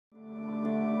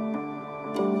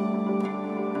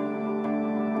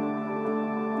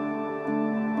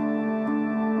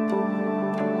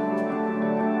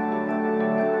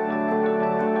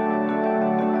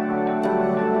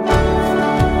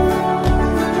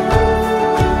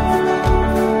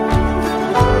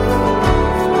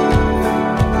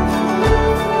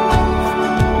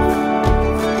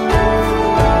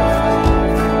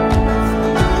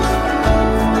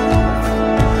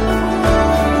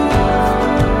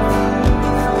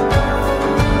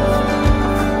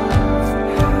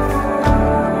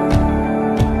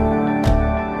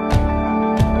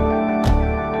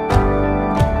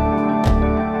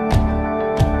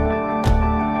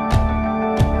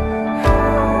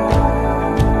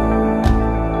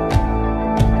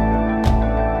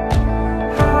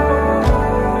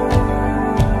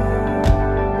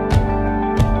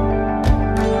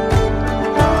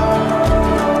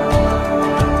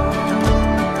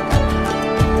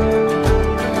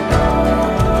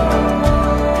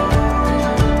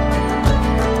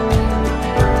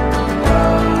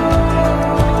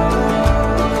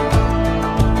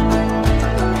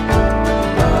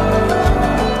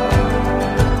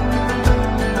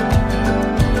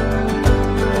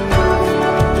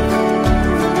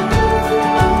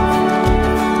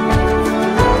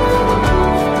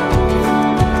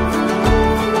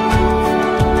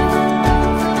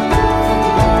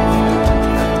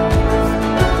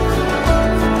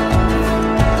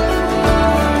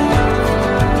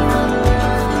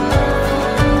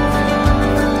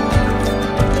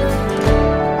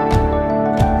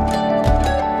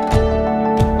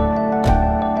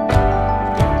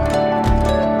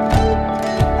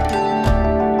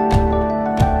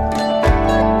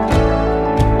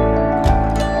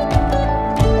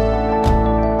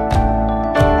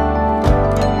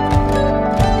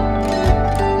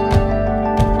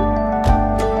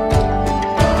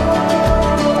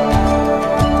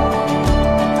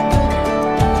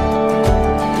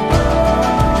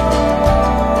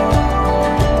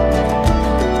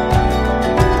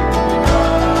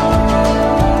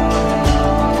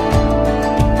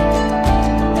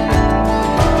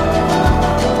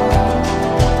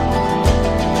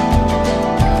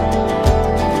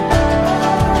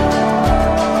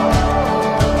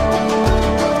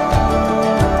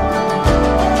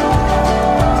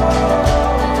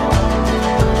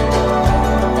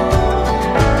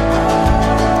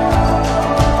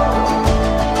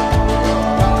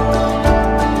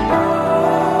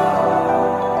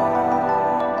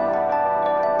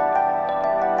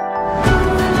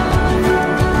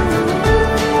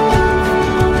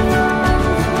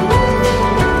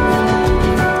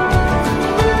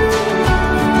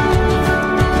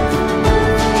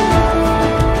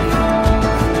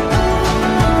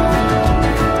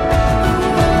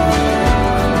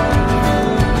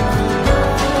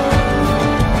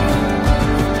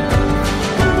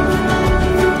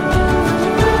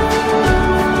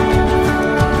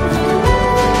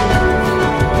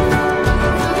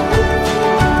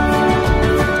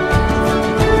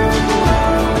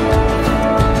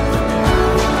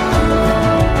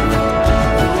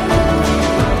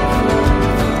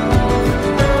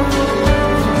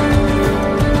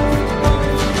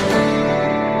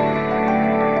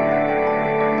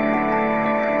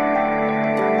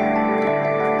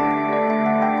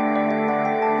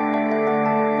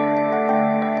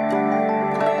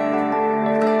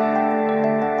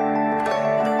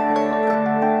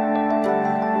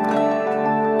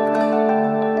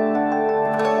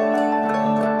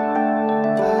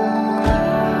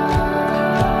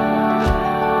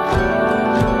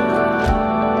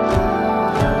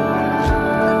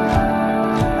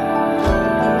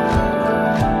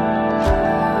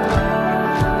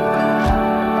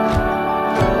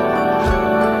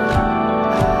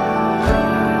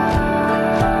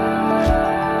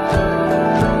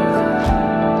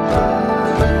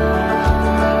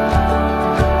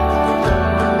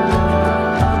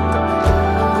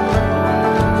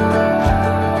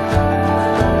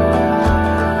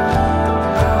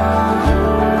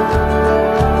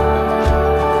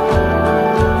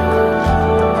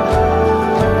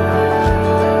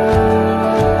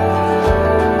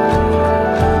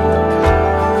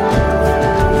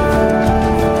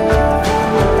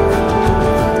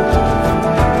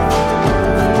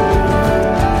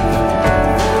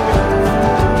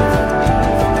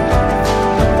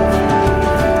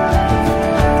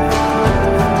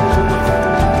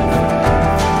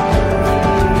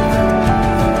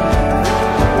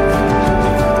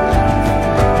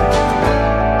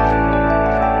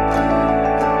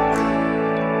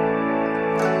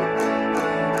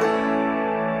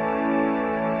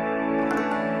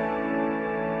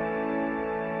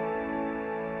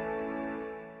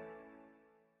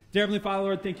Dear Heavenly Father,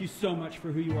 Lord, thank you so much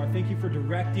for who you are. Thank you for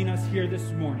directing us here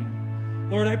this morning.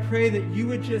 Lord, I pray that you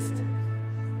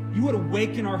would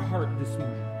awaken our heart this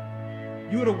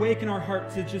morning. You would awaken our heart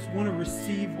to just want to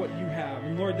receive what you have.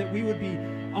 And Lord, that we would be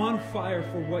on fire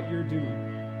for what you're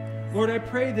doing. Lord, I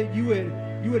pray that you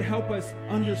would help us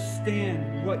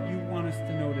understand what you want us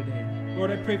to know today.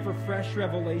 Lord, I pray for fresh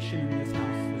revelation in this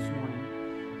house this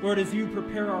morning. Lord, as you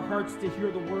prepare our hearts to hear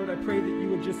the word, I pray that you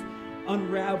would just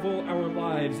unravel our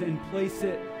lives and place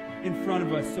it in front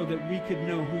of us so that we could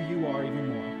know who you are even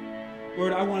more.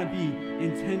 Lord, I want to be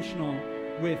intentional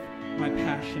with my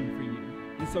passion for you.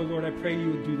 And so, Lord, I pray you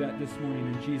would do that this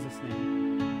morning in Jesus'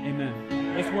 name.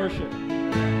 Amen. Let's worship.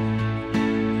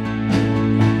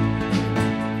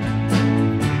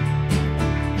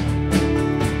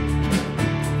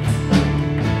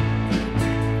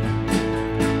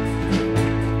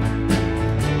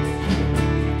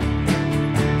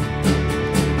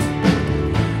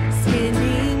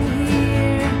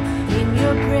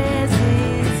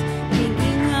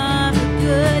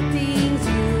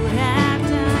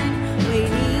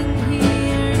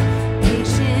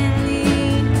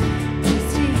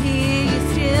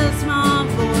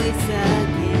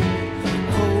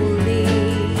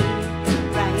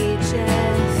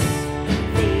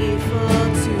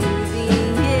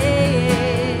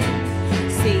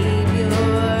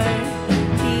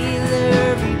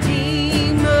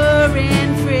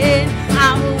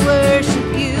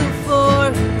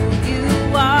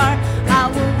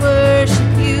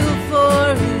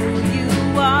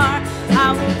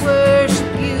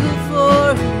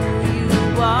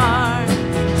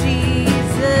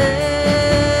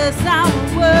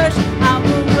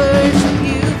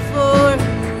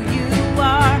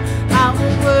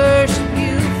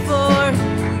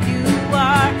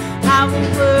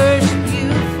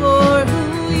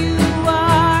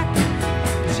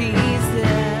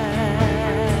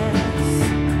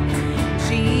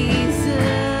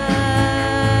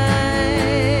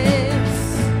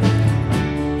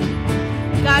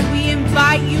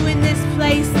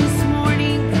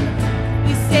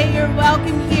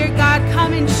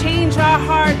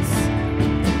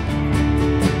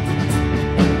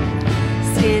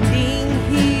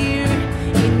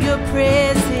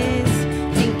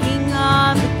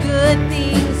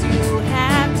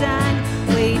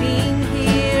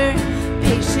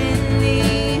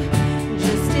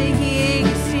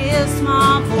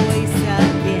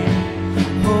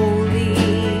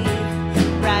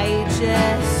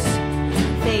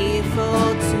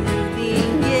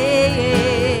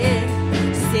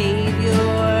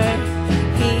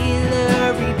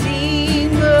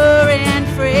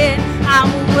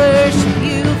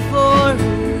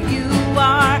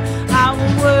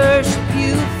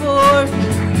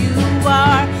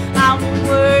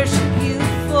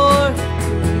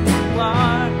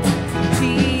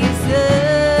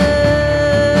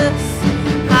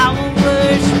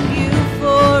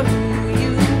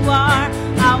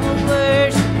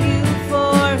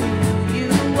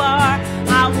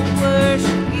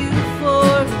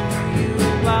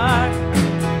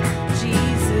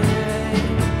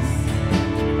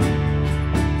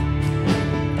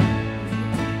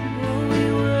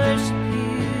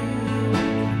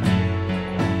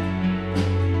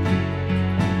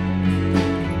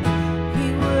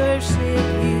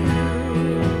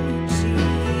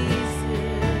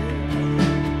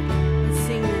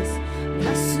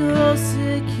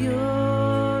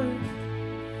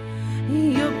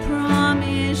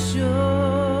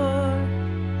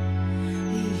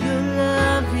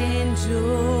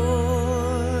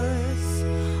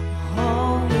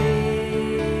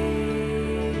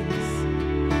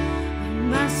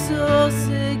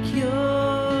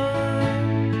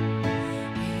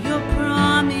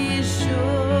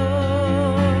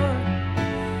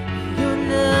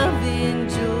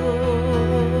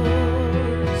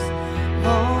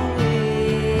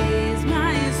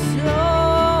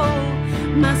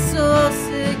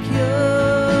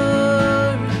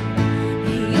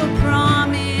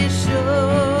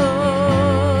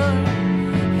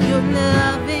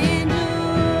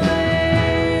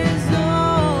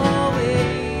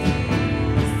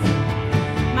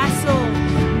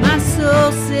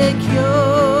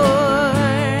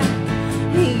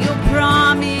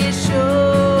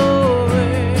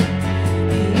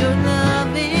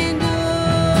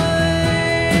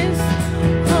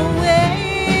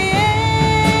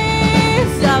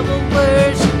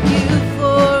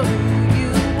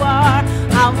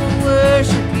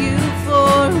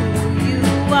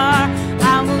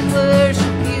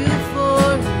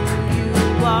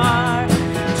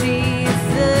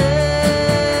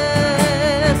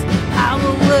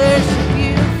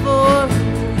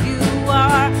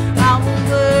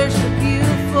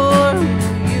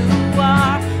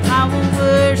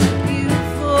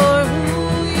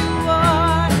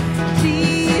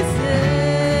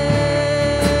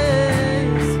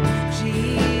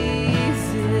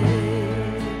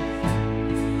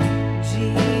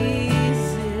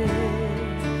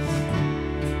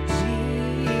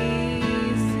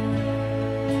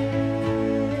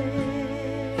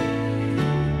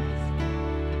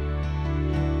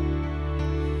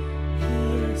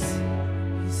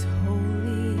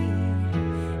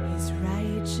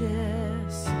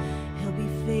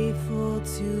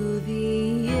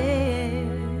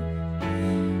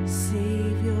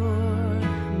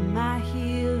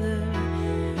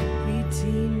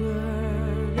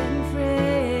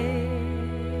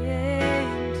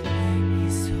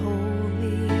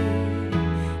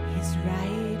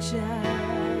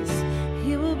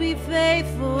 be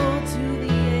faithful to the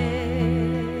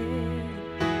end.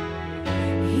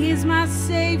 He's my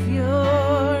Savior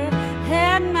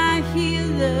and my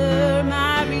healer,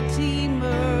 my Redeemer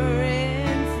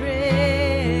and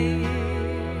friend.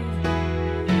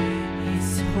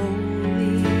 He's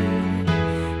holy,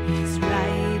 He's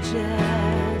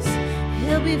righteous,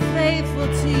 He'll be faithful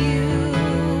to you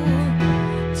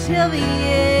till the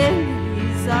end.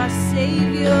 He's our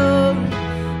Savior,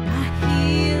 my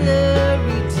healer,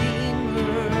 Redeemer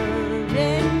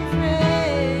and friend.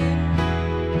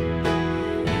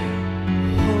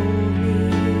 Holy,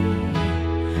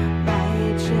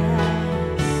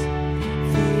 righteous,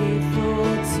 faithful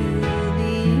to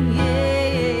the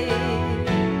end.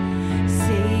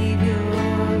 Savior,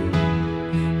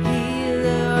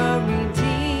 healer,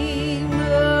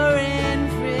 Redeemer and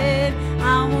friend. I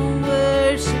will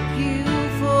worship you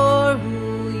for who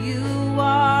you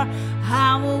are.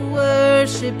 I will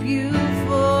worship you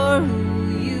for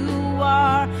who you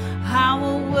are. I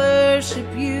will worship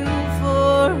you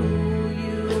for who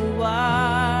you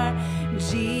are.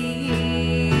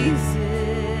 Jesus,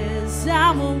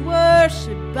 I will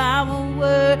worship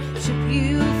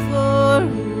you for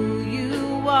who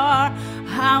you are.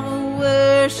 I will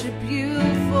worship you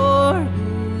for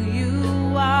who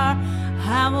you are.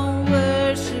 I will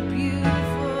worship you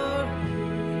for who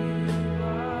you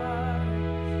are.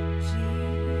 Jesus.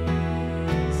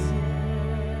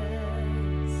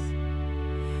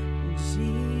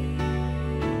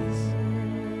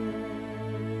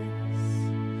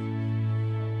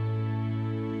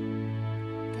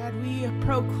 God, we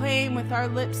proclaim with our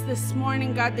lips this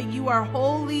morning, God, that you are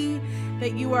holy,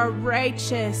 that you are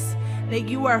righteous, that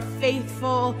you are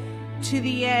faithful to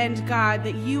the end, God,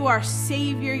 that you are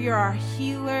Savior, you're our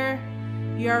healer,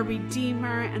 you're our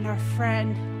Redeemer and our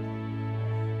friend.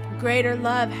 Greater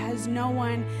love has no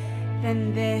one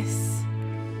than this.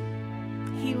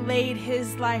 He laid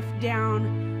his life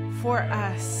down for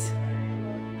us,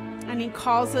 and he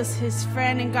calls us his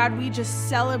friend. And God, we just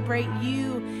celebrate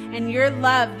you and your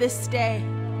love this day.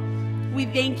 We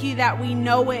thank you that we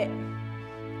know it.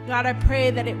 God, I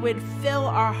pray that it would fill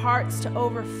our hearts to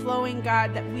overflowing,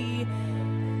 God, that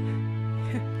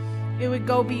it would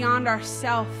go beyond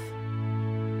ourselves.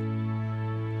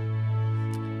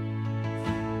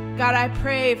 God, I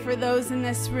pray for those in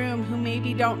this room who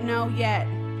maybe don't know yet,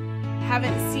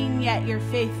 haven't seen yet your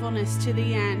faithfulness to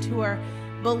the end, who are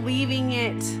believing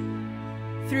it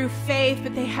through faith,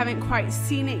 but they haven't quite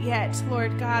seen it yet.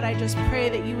 Lord God, I just pray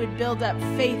that you would build up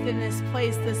faith in this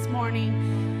place this morning,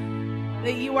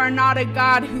 that you are not a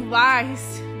God who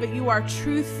lies, but you are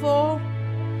truthful,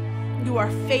 you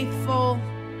are faithful,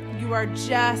 you are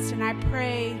just, and I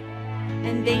pray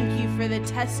and thank you for the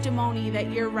testimony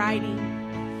that you're writing.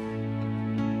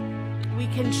 We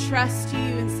can trust you,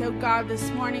 and so God, this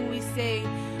morning we say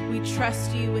we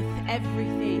trust you with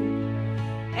everything,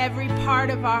 every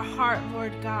part of our heart,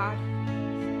 Lord God.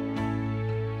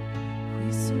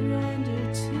 We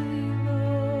surrender to you,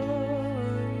 Lord.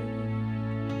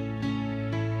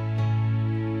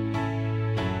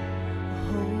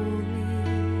 Holy,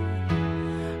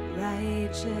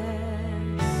 righteous,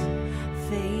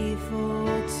 faithful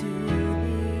to the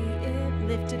end.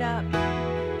 Lift it up.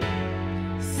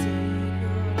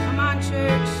 Come on,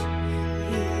 church.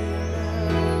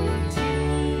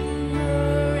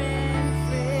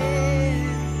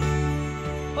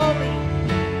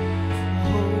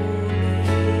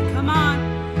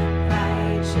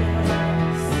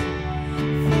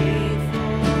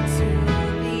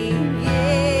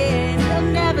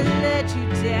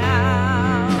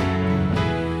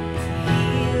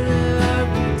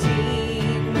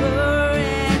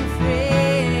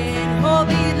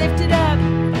 Lift it up.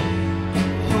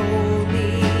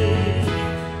 Holy,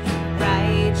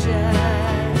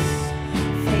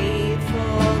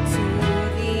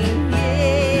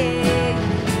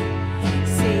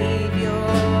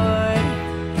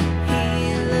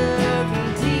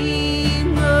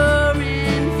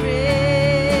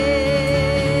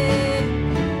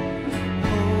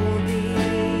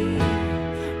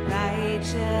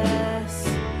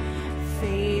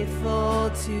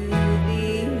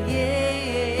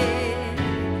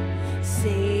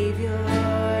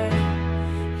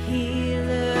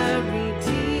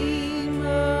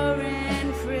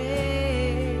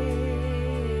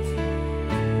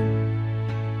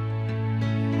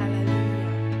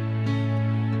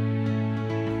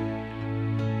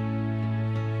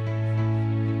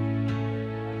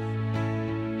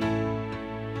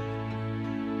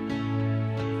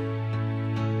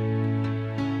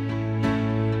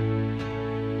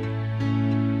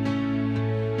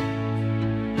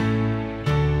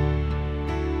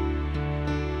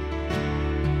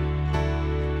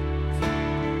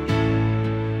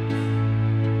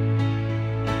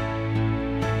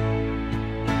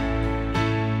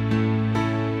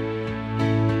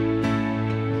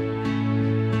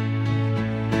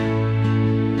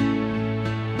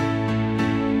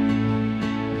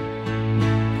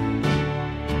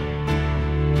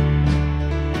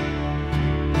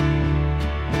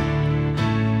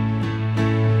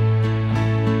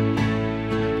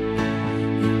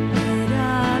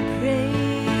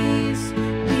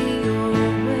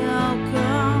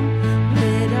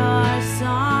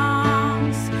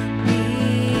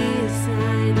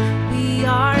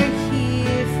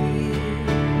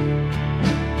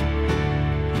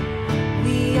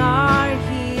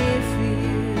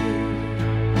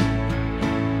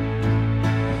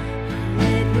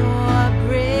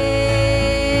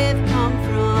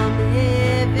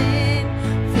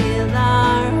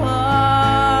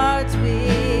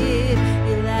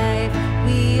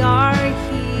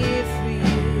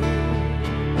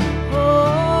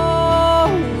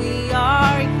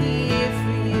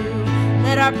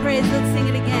 praise. Let's sing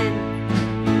it again.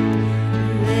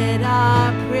 Let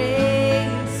our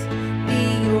praise be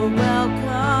your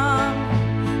welcome.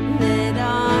 Let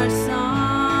our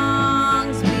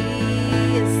songs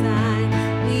be a sign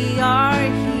we are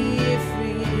here for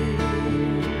you.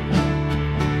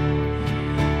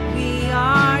 We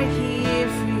are here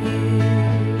for you.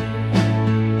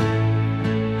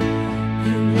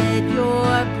 You let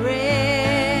your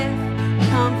breath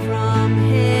come from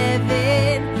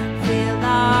heaven, fill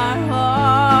our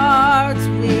hearts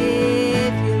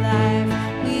with your life.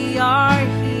 We are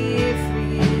here for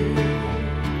you.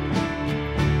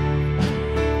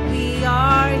 We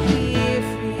are here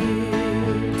for you.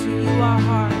 To you our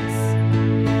hearts,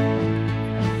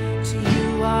 to you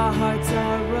our hearts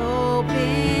are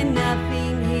open.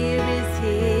 Nothing here is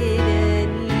hidden.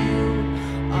 You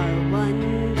are one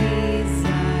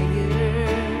desire.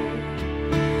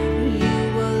 You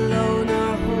alone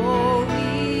are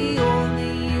holy.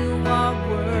 Only you are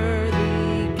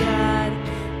worthy, God.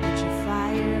 Let your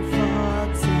fire fall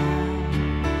down.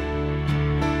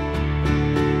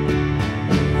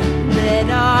 Let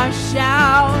our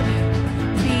shout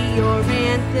be your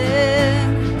anthem,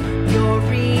 your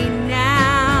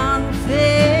renown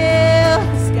fill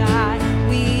the sky.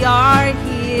 We are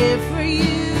here for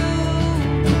you.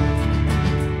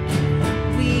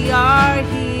 We are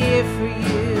here for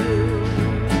you.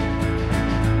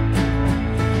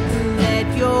 Let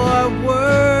your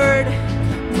word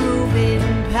move in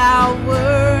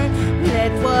power.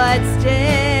 Let what's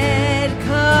dead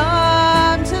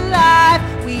come to life.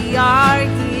 We are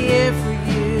here for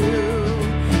you.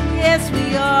 Yes,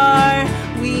 we are.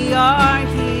 We are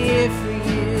here for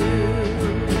you.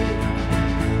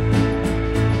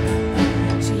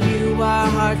 To you our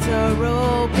hearts are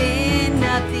open.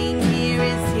 Nothing here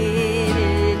is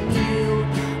hidden. You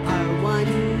are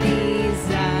one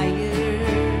desire.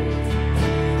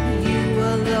 You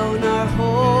alone are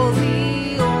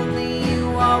holy. Only you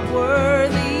are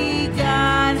worthy,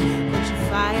 God. Let your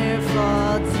fire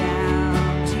fall down.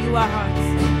 To you our hearts,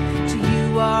 to you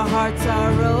our hearts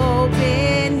are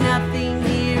open. Nothing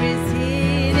here is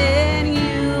hidden.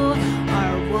 You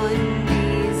are one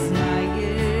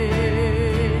desire.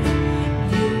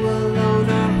 You alone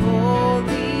are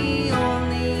holy.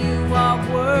 Only you are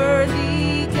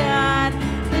worthy, God.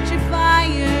 Let your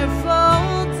fire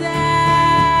fall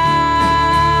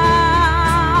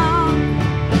down.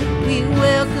 We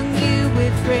welcome you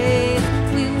with praise.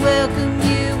 We welcome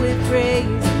you with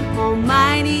praise.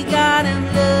 Almighty God of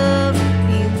love,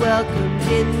 be welcomed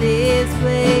in this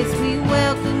place. We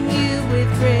welcome you with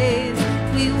praise.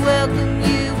 We welcome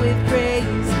you with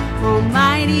praise.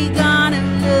 Almighty God of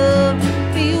love,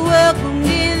 be welcomed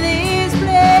in this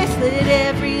place. Let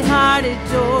every heart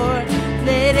adore.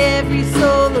 Let every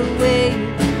soul awake.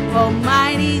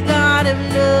 Almighty God of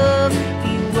love,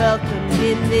 be welcomed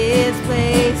in this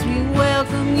place. We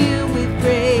welcome you with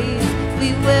praise.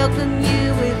 We welcome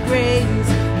you with praise.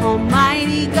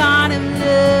 Almighty God of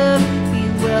love, be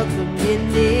welcomed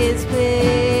in this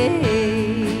place.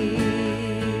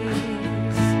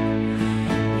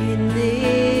 In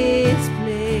this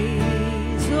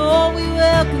place. Oh, we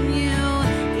welcome you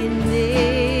in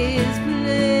this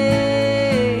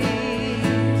place.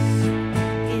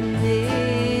 In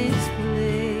this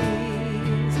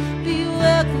place. Be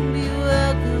welcome, be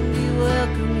welcome, be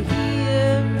welcome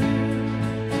here.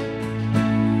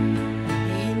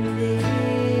 In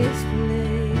this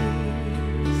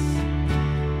place.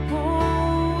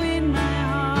 Oh, in my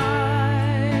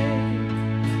heart.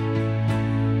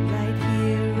 Right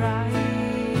here,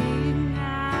 right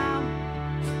now.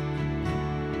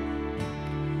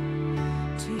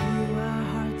 To you our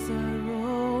hearts are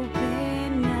open.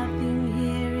 Nothing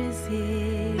here is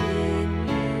hidden.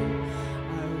 You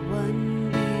are one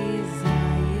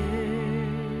desire.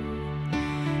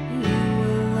 You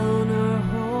alone are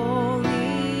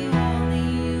holy. Only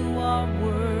you are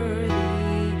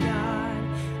worthy, God.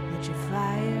 Let your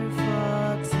fire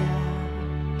fall down.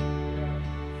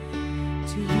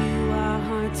 To you our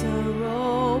hearts are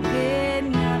open.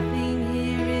 Nothing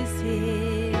here is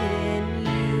hidden.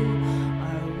 You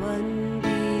are one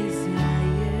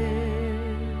desire.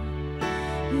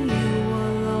 You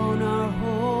alone are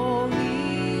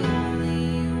holy. Only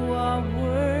you are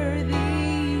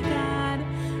worthy, God.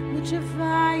 Let your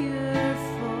fire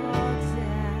fall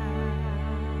down.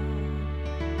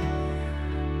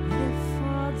 Let it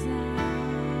fall down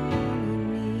on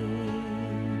me.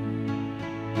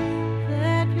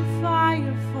 Let your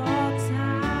fire fall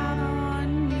down on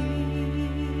me.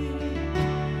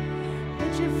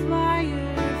 Let your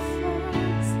fire fall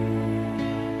down.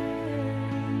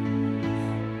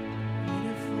 Let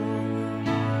it fall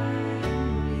on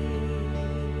me.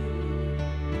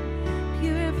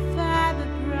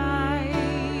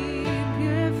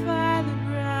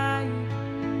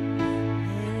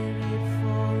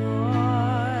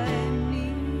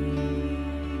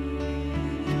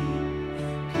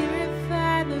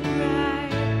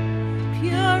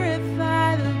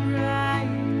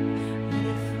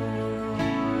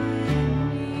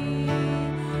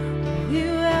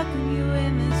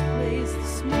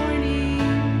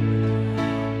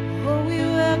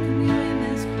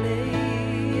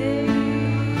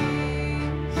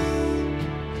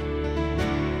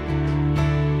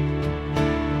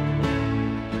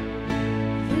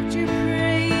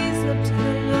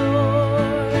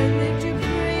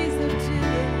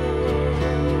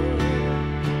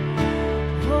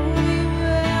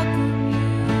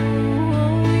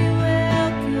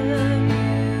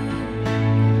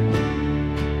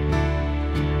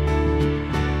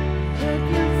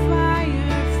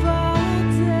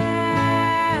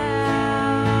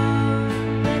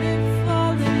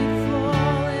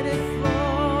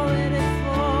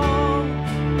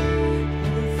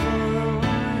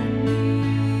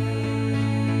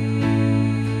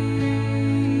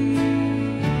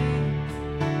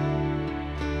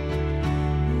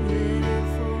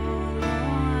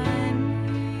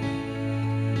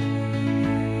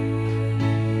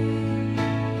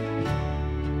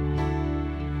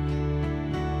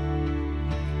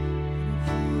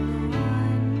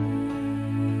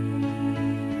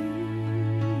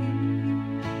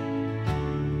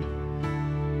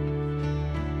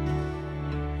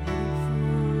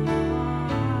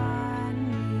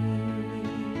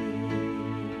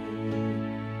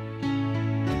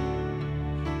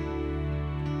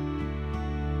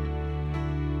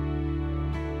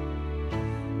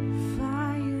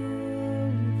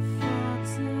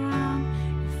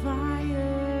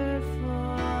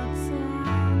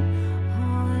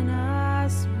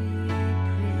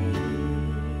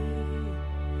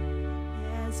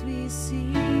 As we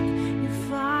seek your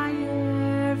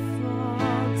fire, fall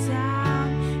down.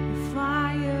 Your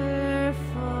fire,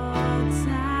 fall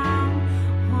down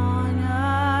on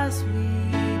us, we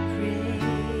pray.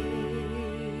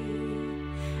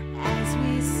 As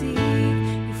we seek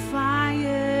your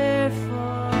fire,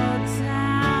 fall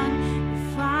down. Your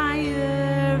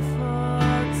fire,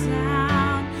 fall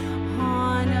down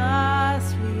on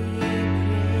us, we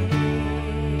pray.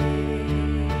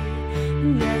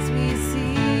 And as we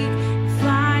seek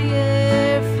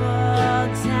fire, fall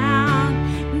down.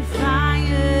 Your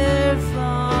fire,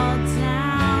 fall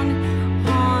down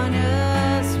on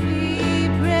us, we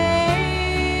pray.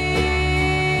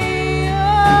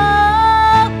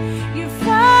 Oh, your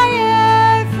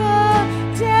fire, fall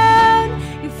down.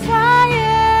 Your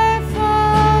fire,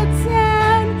 fall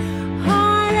down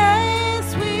on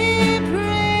us, we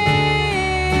pray.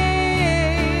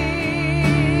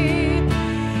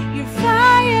 Your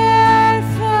fire,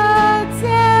 fall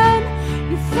down.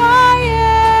 Your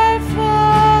fire,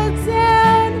 fall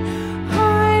down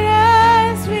on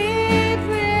us, we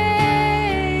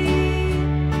pray.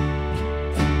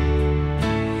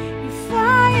 Your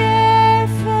fire,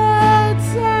 fall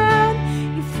down.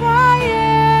 Your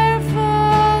fire,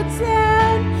 fall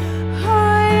down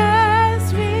on us,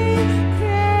 we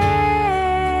pray.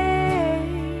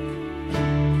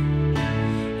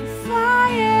 Your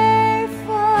fire,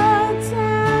 fall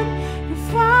down. Your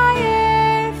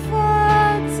fire,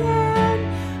 fall down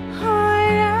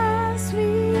on us, we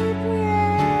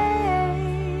pray.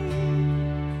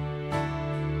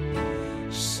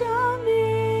 Show me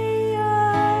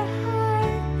your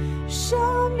heart.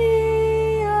 Show me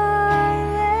your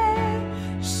way.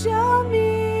 Show me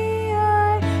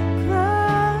your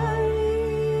glory.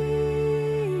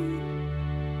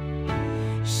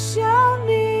 Show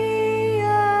me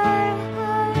your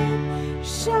heart.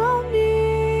 Show me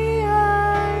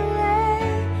your way.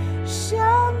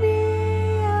 Show me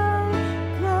your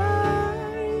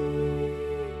glory.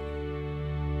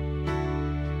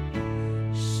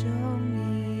 Show me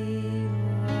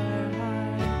your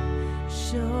heart.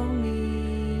 Show me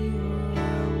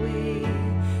your way.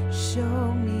 Show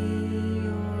me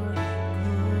your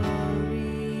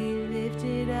glory. Lift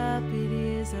it up, it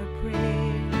is our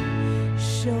prayer.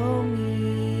 Show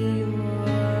me your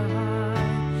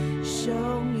heart.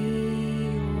 Show me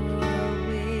your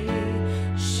way.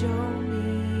 Show me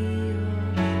your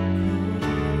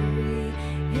glory.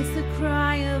 It's the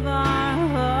cry of our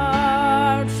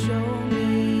heart. Show me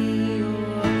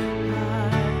your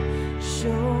heart.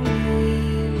 Show me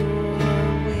your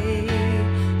way.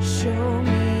 Show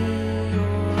me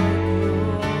your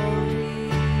glory.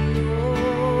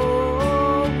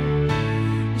 Oh,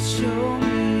 show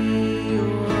me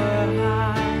your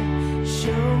heart.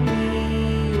 Show me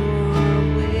your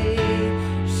way.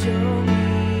 Show me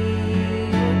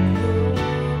your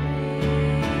glory.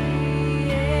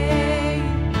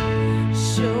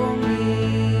 Show me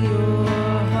your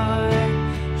heart.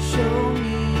 Show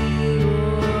me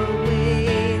your way.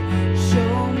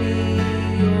 Show me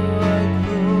your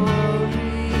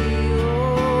glory.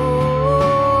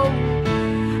 Oh,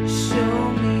 show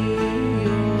me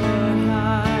your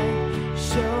heart.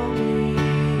 Show me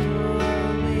your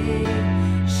way.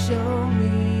 Show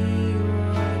me your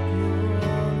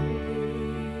glory.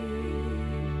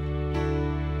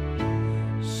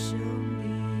 Show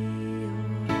me your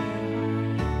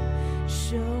heart.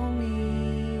 Show me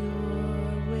your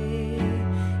way.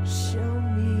 Show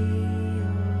me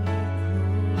your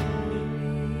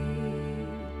glory.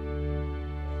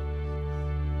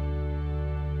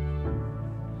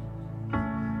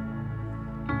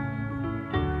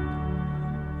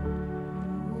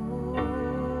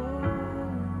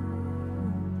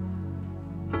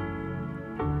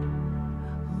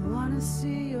 I wanna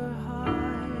see your heart.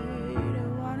 I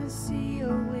wanna see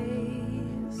your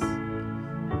ways.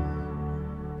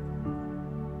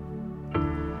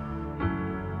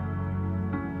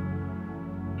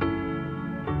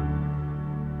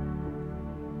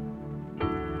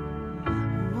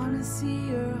 I wanna see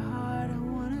your heart. I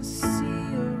wanna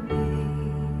see your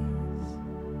ways.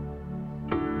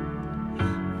 I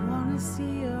wanna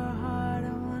see your heart.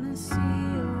 I wanna see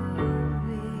your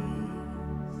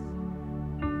ways.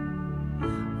 I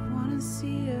wanna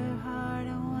see your heart.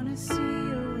 I wanna see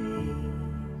your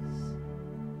ways.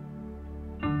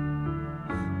 I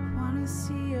wanna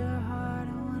see your heart. I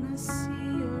wanna see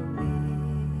your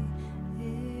ways.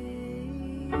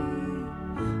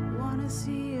 I wanna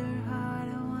see your heart.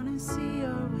 I wanna see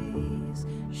your ways.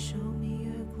 Show me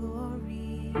your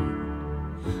glory. I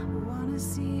wanna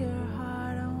see your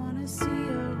heart. I wanna see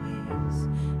your ways.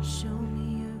 Show me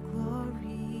your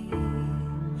glory.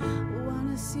 I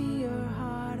wanna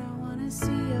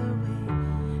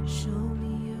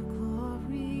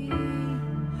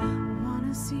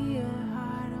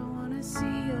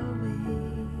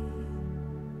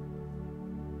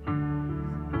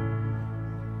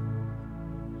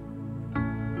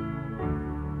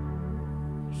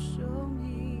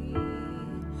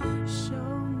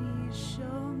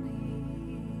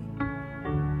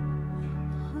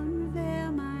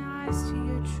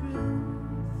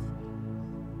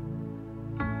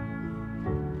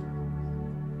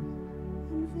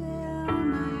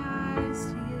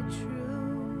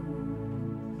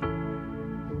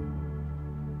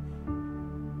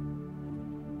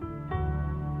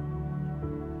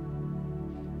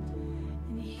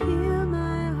Heal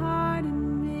my heart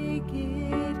and make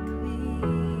it clean.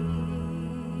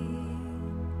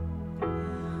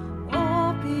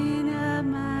 Open up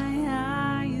my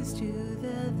eyes to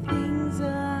the things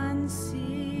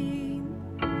unseen.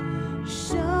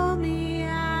 Show me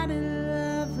how to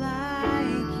love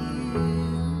like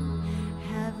you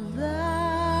have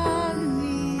loved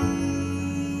me.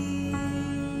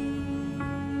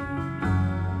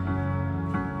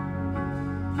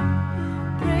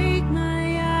 Break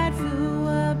my heart for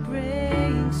what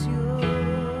breaks yours.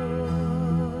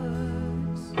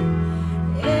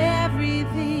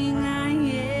 Everything I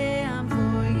am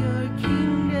for your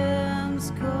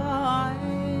kingdom's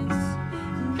cause.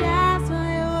 That's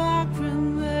why I walk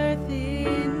from earth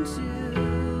into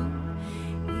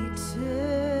eternity.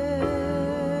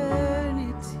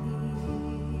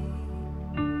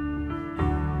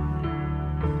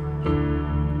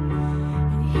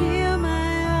 And heal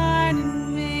my heart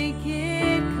and make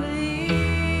it clean.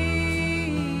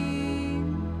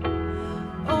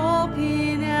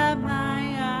 Open up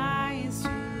my eyes to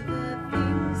the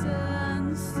things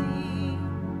unseen.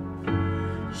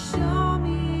 Show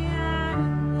me how to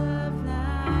love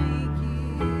like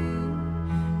you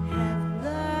have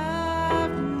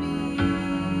loved me.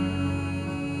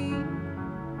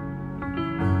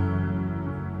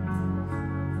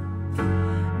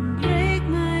 Break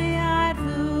my heart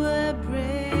for what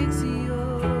breaks yours.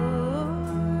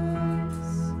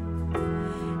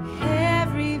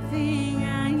 Everything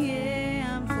I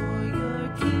am for your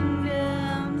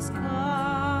kingdom's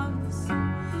cause.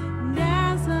 And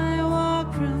as I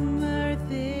walk from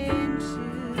earth into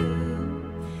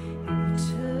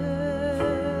eternity.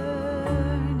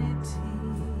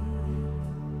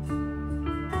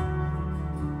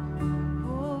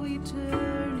 Oh,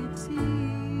 eternity.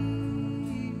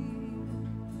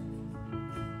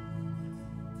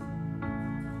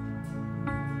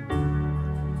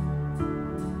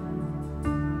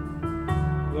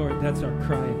 Lord, that's our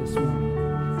cry this morning.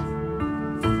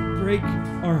 Break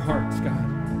our hearts, God,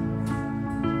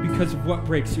 because of what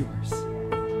breaks yours.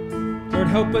 Lord,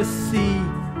 help us see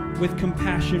with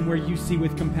compassion where you see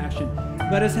with compassion.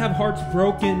 Let us have hearts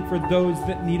broken for those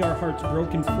that need our hearts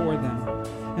broken for them.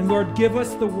 And Lord, give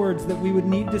us the words that we would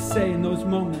need to say in those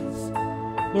moments.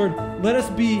 Lord, let us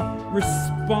be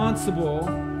responsible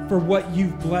for what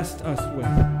you've blessed us with.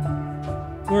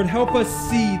 Lord, help us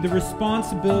see the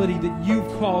responsibility that you've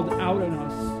called out in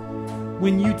us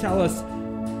when you tell us,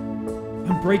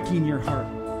 I'm breaking your heart.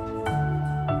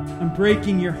 I'm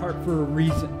breaking your heart for a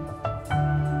reason.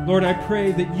 Lord, I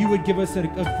pray that you would give us a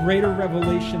greater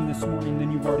revelation this morning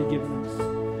than you've already given us.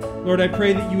 Lord, I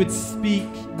pray that you would speak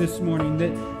this morning,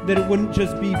 that it wouldn't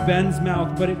just be Ben's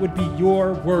mouth, but it would be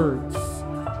your words.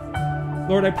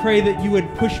 Lord, I pray that you would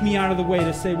push me out of the way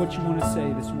to say what you want to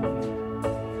say this morning.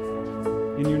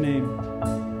 In your name,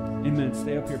 amen.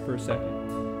 Stay up here for a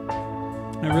second.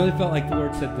 I really felt like the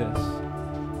Lord said this.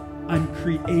 I'm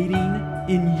creating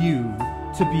in you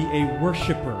to be a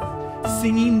worshiper,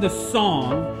 singing the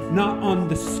song, not on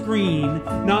the screen,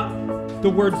 not the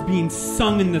words being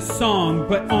sung in the song,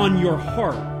 but on your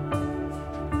heart.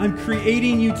 I'm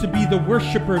creating you to be the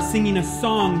worshiper, singing a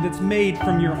song that's made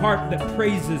from your heart that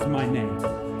praises my name.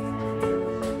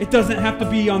 It doesn't have to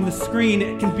be on the screen.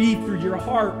 It can be through your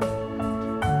heart.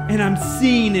 And I'm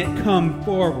seeing it come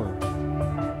forward.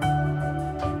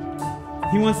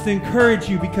 He wants to encourage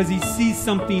you because he sees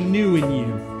something new in you.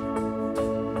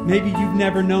 Maybe you've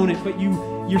never known it, but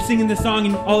you're singing the song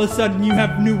and all of a sudden you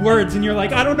have new words and you're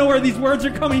like, I don't know where these words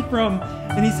are coming from.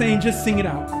 And he's saying, just sing it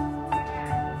out.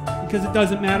 Because it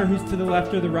doesn't matter who's to the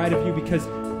left or the right of you, because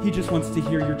he just wants to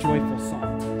hear your joyful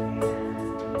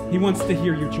song. He wants to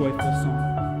hear your joyful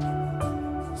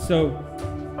song. So,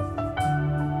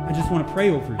 I just want to pray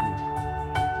over you.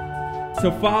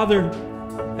 So, Father,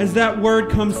 as that word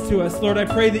comes to us, Lord, I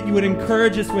pray that you would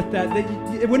encourage us with that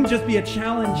it wouldn't just be a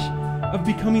challenge of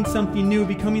becoming something new,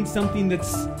 becoming something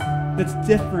that's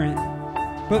different,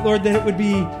 but, Lord, that it would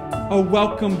be a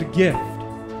welcomed gift,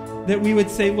 that we would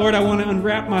say, Lord, I want to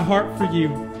unwrap my heart for you,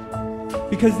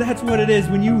 because that's what it is.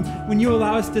 When you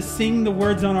allow us to sing the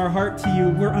words on our heart to you,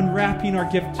 we're unwrapping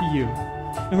our gift to you,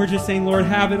 and we're just saying, Lord,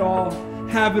 have it all,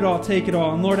 take it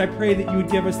all. And Lord, I pray that you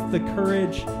would give us the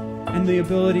courage and the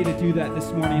ability to do that this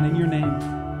morning in your name.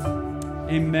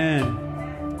 Amen.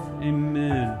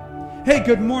 Amen. Hey,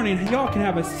 good morning. Y'all can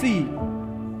have a seat.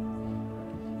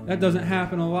 That doesn't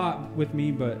happen a lot with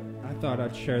me, but I thought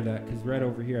I'd share that because right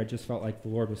over here I just felt like the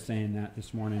Lord was saying that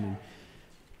this morning. And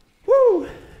woo!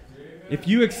 If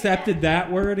you accepted that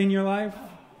word in your life,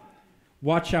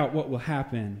 watch out what will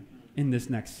happen in this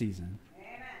next season.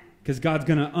 Because God's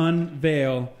going to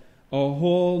unveil a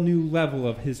whole new level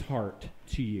of his heart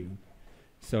to you.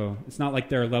 So it's not like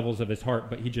there are levels of his heart,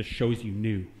 but he just shows you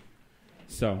new.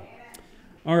 So,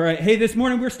 all right. Hey, this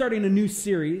morning we're starting a new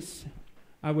series.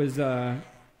 I was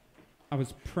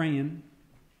praying.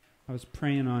 I was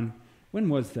praying on, when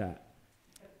was that?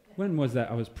 When was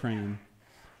that I was praying?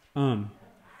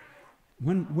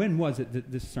 When was it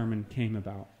that this sermon came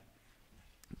about?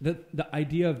 The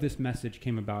idea of this message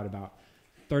came about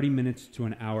 30 minutes to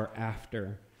an hour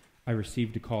after I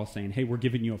received a call saying, hey, we're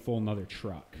giving you a full another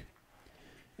truck.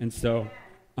 And so,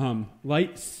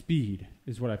 Light Speed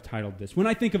is what I've titled this. When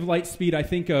I think of Light Speed, I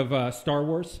think of Star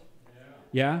Wars.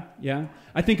 Yeah.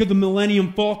 I think of the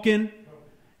Millennium Falcon.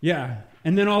 Yeah.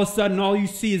 And then all of a sudden, all you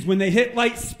see is when they hit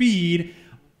light speed,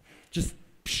 just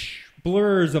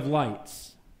blurs of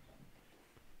lights.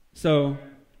 So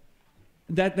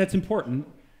that's important.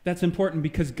 That's important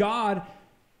because God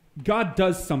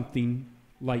does something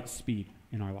light speed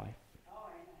in our life.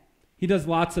 He does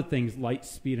lots of things light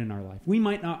speed in our life. We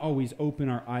might not always open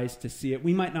our eyes to see it.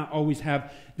 We might not always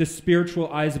have the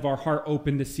spiritual eyes of our heart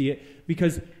open to see it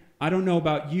because I don't know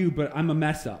about you, but I'm a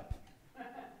mess up,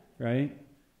 right?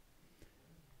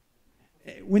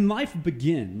 When life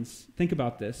begins, think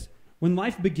about this. When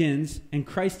life begins and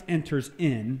Christ enters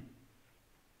in,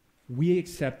 we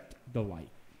accept the light.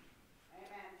 Amen.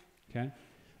 Okay?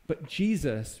 But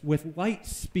Jesus, with light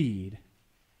speed,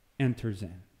 enters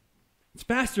in. It's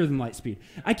faster than light speed.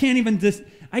 I can't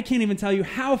even tell you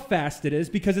how fast it is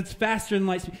because it's faster than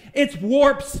light speed. It's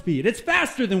warp speed. It's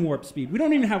faster than warp speed. We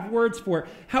don't even have words for it.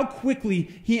 How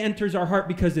quickly he enters our heart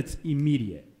because it's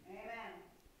immediate.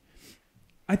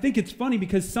 I think it's funny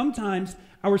because sometimes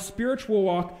our spiritual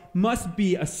walk must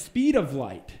be a speed of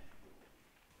light.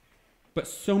 But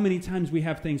so many times we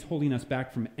have things holding us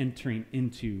back from entering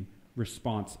into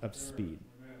response of speed.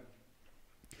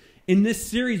 In this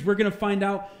series, we're going to find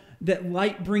out that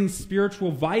light brings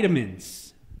spiritual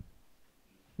vitamins.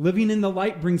 Living in the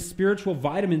light brings spiritual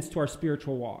vitamins to our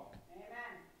spiritual walk. Amen.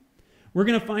 We're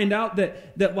going to find out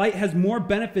that light has more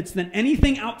benefits than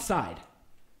anything outside.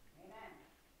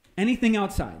 Anything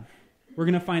outside. We're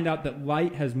going to find out that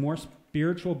light has more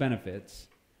spiritual benefits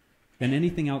than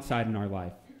anything outside in our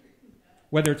life,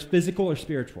 whether it's physical or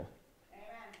spiritual. Amen.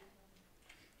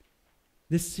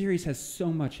 This series has so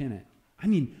much in it. I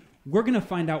mean, we're going to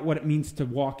find out what it means to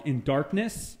walk in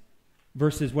darkness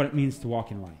versus what it means to walk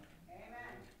in light. Amen.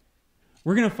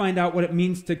 We're going to find out what it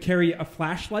means to carry a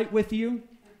flashlight with you,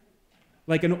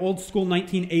 like an old school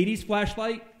 1980s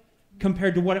flashlight,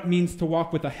 compared to what it means to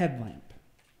walk with a headlamp.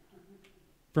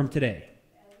 From today.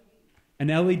 An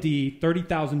LED,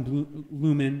 30,000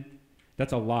 lumen,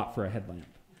 that's a lot for a headlamp.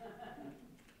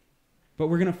 But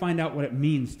we're going to find out what it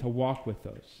means to walk with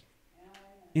those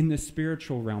in the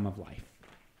spiritual realm of life.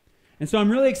 And so I'm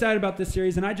really excited about this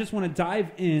series, and I just want to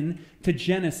dive in to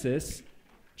Genesis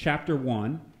chapter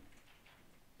 1.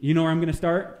 You know where I'm going to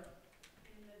start?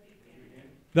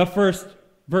 The first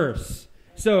verse.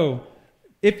 So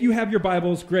if you have your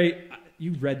Bibles, great.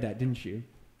 You read that, didn't you?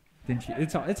 Didn't you?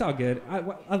 It's all good.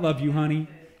 I love you, honey.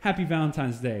 Happy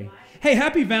Valentine's Day. Hey,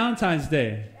 happy Valentine's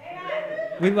Day.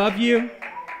 We love you.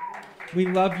 We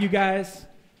love you guys.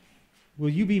 Will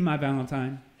you be my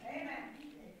Valentine?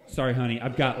 Sorry, honey.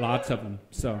 I've got lots of them.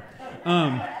 So,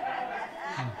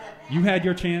 you had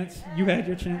your chance. You had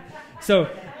your chance.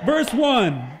 So, verse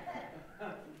 1.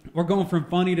 We're going from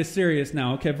funny to serious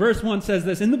now. Okay, verse 1 says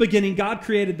this. In the beginning, God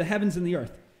created the heavens and the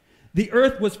earth. The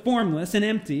earth was formless and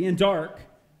empty and dark.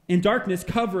 And darkness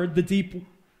covered the deep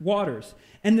waters.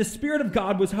 And the Spirit of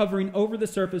God was hovering over the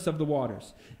surface of the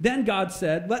waters. Then God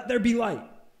said, let there be light.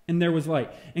 And there was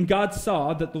light. And God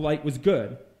saw that the light was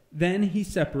good. Then he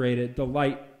separated the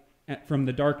light from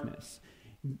the darkness.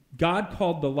 God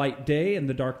called the light day and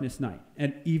the darkness night.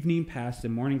 And evening passed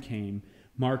and morning came,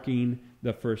 marking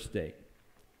the first day.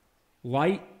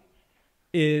 Light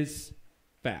is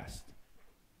fast.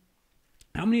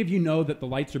 How many of you know that the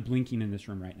lights are blinking in this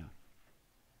room right now?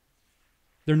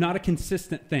 They're not a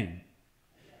consistent thing.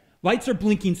 Lights are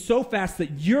blinking so fast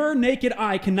that your naked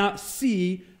eye cannot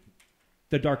see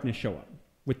the darkness show up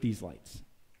with these lights.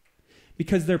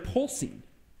 Because they're pulsing.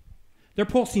 They're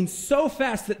pulsing so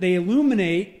fast that they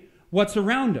illuminate what's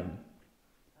around them.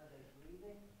 Are they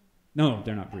breathing? No,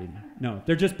 they're not breathing. No,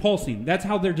 they're just pulsing. That's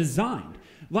how they're designed.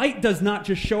 Light does not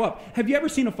just show up. Have you ever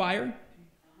seen a fire?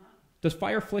 Does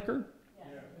fire flicker? Yeah.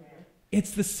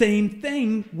 It's the same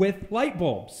thing with light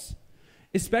bulbs.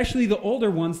 Especially the older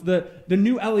ones, the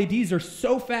new LEDs are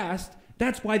so fast,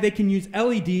 that's why they can use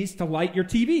LEDs to light your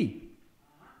TV.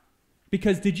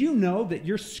 Because did you know that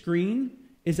your screen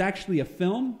is actually a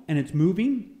film and it's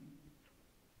moving?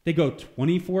 They go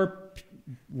 24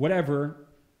 whatever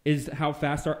is how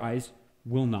fast our eyes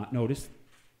will not notice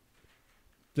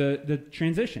the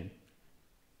transition.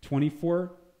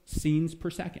 24 scenes per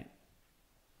second.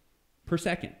 Per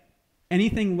second.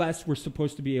 Anything less, we're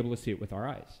supposed to be able to see it with our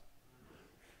eyes.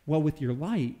 Well, with your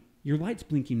light's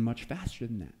blinking much faster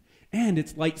than that. And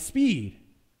it's light speed.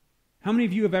 How many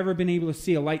of you have ever been able to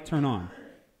see a light turn on?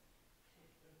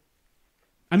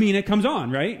 I mean, it comes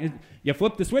on, right? You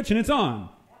flip the switch and it's on.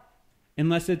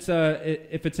 Unless it's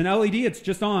if it's an LED, it's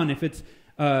just on. If it's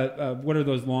what are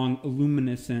those long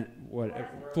luminescent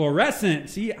fluorescent?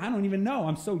 See, I don't even know.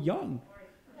 I'm so young.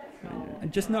 I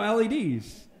just know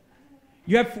LEDs.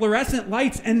 You have fluorescent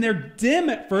lights and they're dim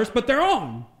at first, but they're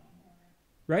on.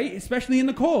 Right? Especially in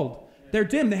the cold. They're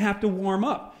dim. They have to warm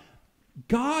up.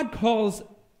 God calls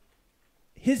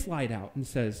his light out and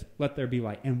says, let there be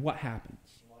light. And what happens?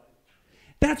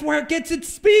 That's where it gets its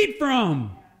speed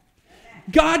from.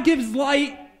 God gives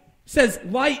light, says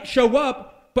light show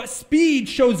up, but speed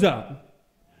shows up.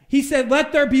 He said,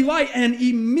 let there be light. And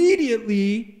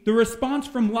immediately the response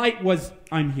from light was,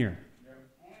 I'm here.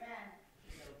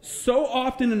 So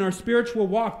often in our spiritual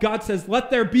walk, God says,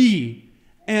 let there be.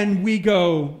 And we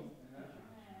go,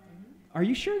 are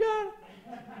you sure, God?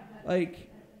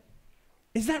 Like,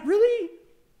 is that really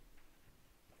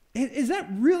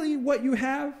what you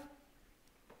have?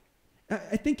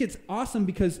 I think it's awesome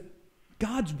because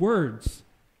God's words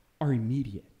are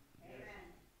immediate.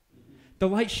 The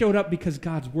light showed up because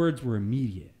God's words were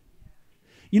immediate.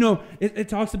 You know, it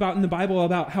talks about in the Bible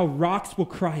about how rocks will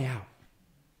cry out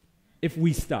if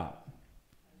we stop.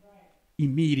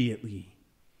 Immediately.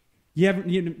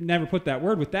 You never put that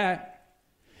word with that.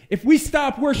 If we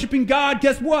stop worshiping God,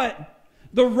 guess what?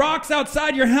 The rocks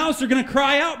outside your house are going to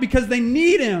cry out because they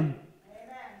need him.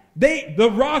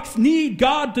 The rocks need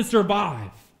God to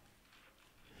survive.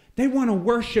 They want to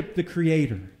worship the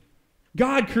Creator.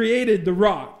 God created the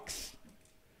rocks.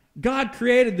 God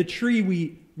created the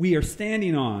tree we are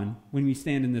standing on when we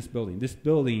stand in this building. This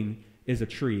building is a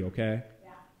tree, okay?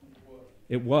 Yeah.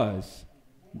 It was.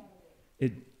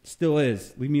 It still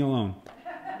is. Leave me alone.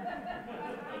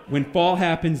 When fall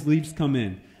happens, leaves come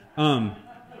in.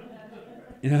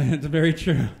 It's very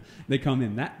true. They come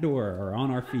in that door or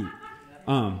on our feet.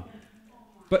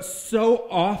 But so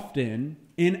often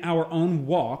in our own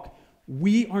walk,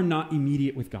 we are not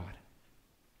immediate with God.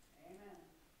 Amen.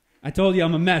 I told you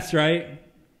I'm a mess, right?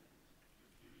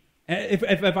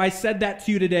 If I said that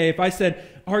to you today, if I said,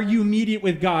 are you immediate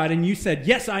with God? And you said,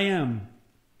 yes, I am.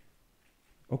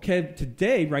 Okay,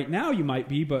 today, right now you might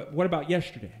be, but what about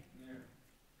yesterday? Yeah.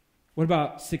 What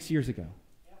about 6 years ago?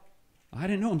 Yep. I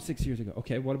didn't know him 6 years ago.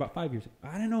 Okay, what about 5 years ago?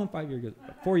 I didn't know him 5 years ago.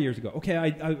 4 years ago. Okay,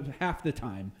 I half the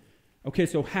time. Okay,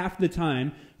 so half the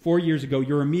time, 4 years ago,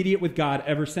 you're immediate with God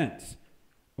ever since.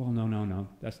 Well, no,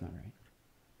 that's not right.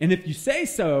 And if you say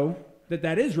so,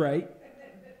 that is right,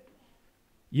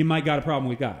 you might got a problem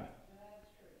with God.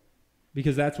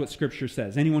 Because that's what Scripture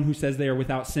says. Anyone who says they are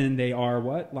without sin, they are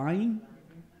what? Lying?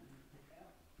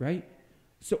 Right?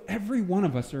 So every one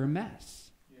of us are a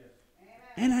mess.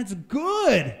 And that's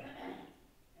good.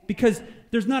 Because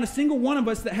there's not a single one of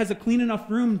us that has a clean enough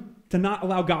room to not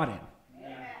allow God in.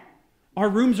 Our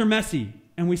rooms are messy,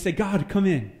 and we say, God, come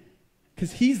in.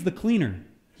 Because he's the cleaner.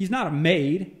 He's not a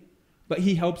maid, but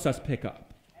he helps us pick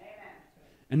up. Amen.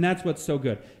 And that's what's so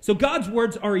good. So God's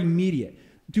words are immediate.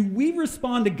 Do we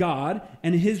respond to God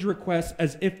and his requests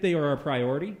as if they are a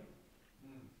priority?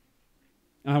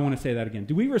 I want to say that again.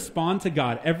 Do we respond to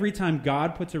God every time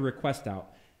God puts a request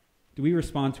out? Do we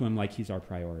respond to him like he's our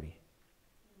priority?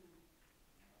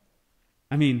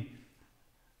 I mean,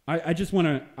 I just want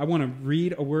to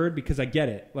read a word because I get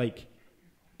it. Like,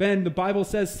 Ben, the Bible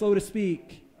says slow to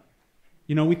speak.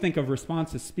 You know, we think of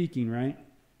response as speaking, right?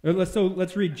 So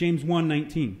let's read James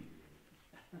 1:19.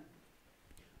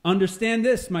 Understand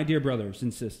this, my dear brothers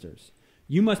and sisters.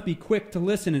 You must be quick to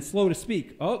listen and slow to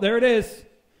speak. Oh, there it is.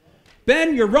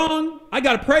 Ben, you're wrong. I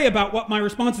got to pray about what my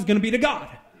response is going to be to God.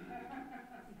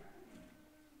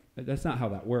 That's not how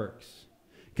that works.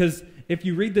 Because if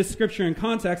you read this scripture in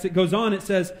context, it goes on, it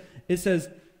says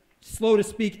slow to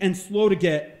speak and slow to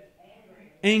get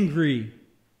angry.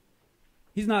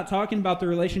 He's not talking about the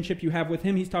relationship you have with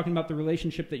him. He's talking about the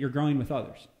relationship that you're growing with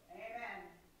others.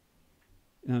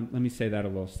 Amen. Let me say that a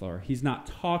little slower. He's not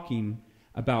talking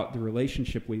about the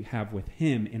relationship we have with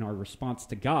him in our response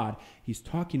to God. He's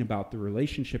talking about the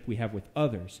relationship we have with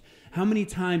others. How many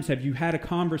times have you had a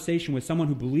conversation with someone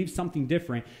who believes something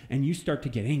different and you start to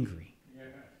get angry?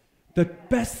 The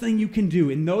best thing you can do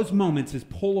in those moments is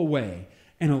pull away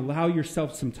and allow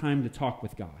yourself some time to talk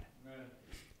with God. Amen.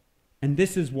 And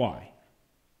this is why.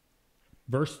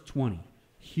 Verse 20.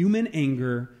 Human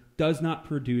anger does not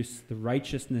produce the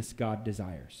righteousness God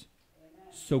desires.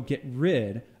 So get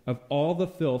rid of all the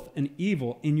filth and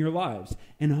evil in your lives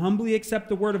and humbly accept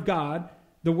the word of God,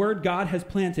 the word God has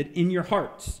planted in your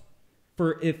hearts.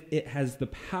 For it has the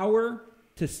power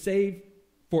to save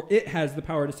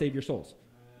your souls.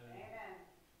 Amen.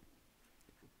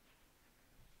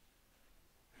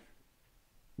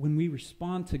 When we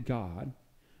respond to God,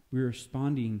 we're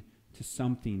responding to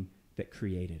something that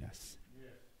created us. Yes.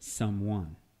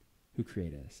 Someone who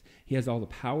created us. He has all the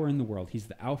power in the world. He's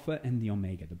the Alpha and the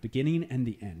Omega, the beginning and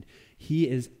the end. He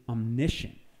is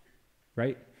omniscient,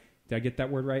 right? Did I get that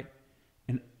word right?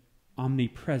 And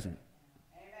omnipresent.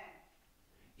 Amen.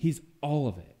 He's all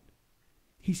of it.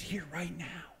 He's here right now.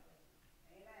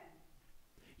 Amen.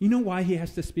 You know why he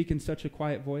has to speak in such a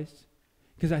quiet voice?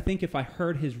 Because I think if I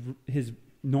heard his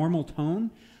normal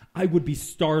tone, I would be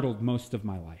startled most of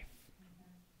my life.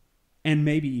 And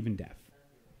maybe even deaf.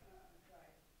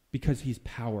 Because he's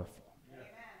powerful. Amen.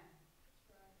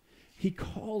 He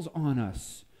calls on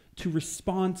us to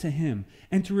respond to him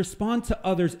and to respond to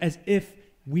others as if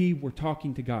we were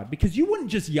talking to God. Because you wouldn't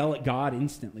just yell at God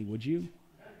instantly, would you?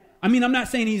 I mean, I'm not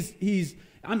saying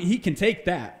he can take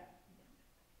that.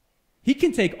 He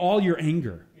can take all your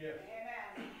anger. Yes.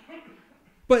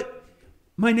 But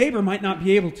my neighbor might not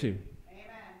be able to. Amen.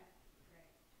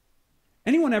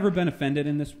 Anyone ever been offended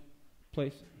in this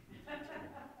place?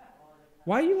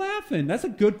 Why are you laughing? That's a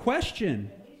good question.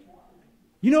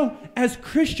 You know, as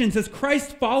Christians, as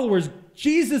Christ followers,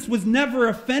 Jesus was never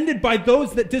offended by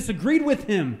those that disagreed with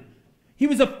him. He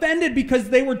was offended because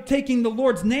they were taking the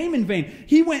Lord's name in vain.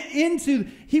 He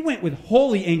went with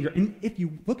holy anger. And if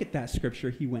you look at that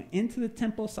scripture, he went into the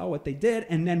temple, saw what they did,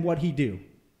 and then what'd he do?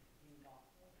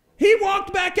 He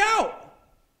walked back out.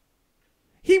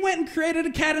 He went and created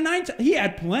a cat of nine tails. He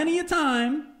had plenty of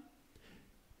time.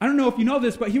 I don't know if you know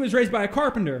this, but he was raised by a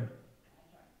carpenter.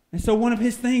 And so one of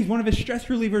his stress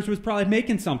relievers was probably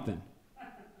making something.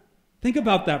 Think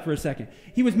about that for a second.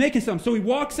 He was making something. So he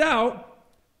walks out,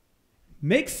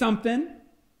 makes something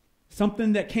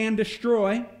that can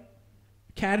destroy,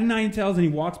 cat of nine tails, and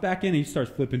he walks back in and he starts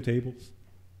flipping tables.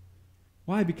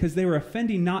 Why? Because they were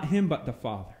offending not him, but the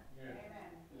Father. Yeah.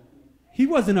 He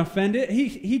wasn't offended.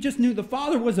 He just knew the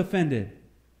Father was offended.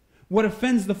 What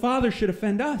offends the Father should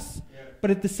offend us. Yeah. But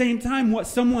at the same time, what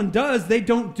someone does, they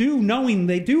don't do knowing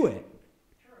they do it.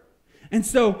 True. And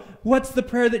so, what's the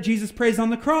prayer that Jesus prays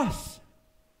on the cross?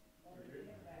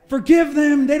 Forgive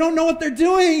them. They don't know what they're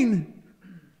doing.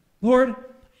 Lord,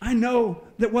 I know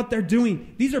that what they're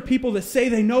doing, these are people that say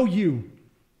they know you.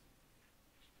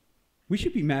 We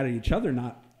should be mad at each other,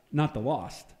 not the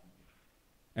lost.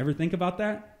 Ever think about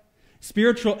that?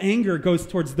 Spiritual anger goes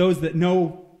towards those that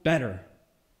know better.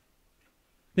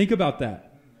 Think about that.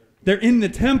 They're in the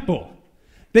temple.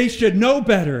 They should know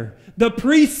better. The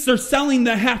priests are selling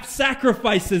the half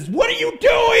sacrifices. What are you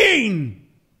doing?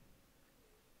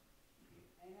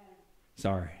 Amen.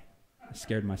 Sorry, I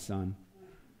scared my son.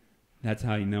 That's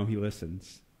how you know he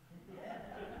listens.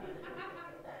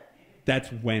 That's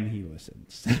when he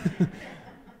listens.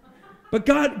 But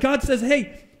God says,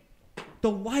 hey, the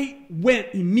light went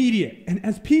immediate. And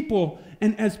as people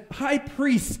and as high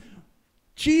priests,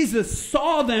 Jesus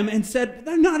saw them and said,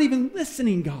 they're not even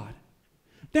listening, God.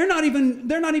 They're not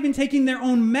even taking their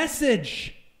own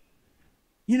message.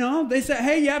 You know, they said,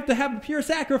 hey, you have to have a pure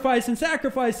sacrifice and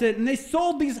sacrifice it. And they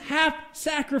sold these half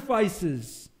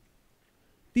sacrifices,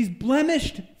 these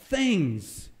blemished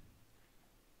things.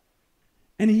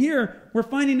 And here we're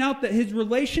finding out that his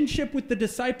relationship with the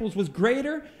disciples was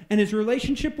greater, and his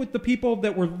relationship with the people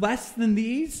that were less than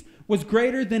these was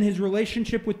greater than his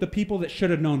relationship with the people that should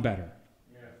have known better.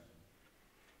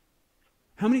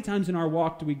 How many times in our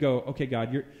walk do we go, okay,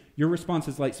 God, your response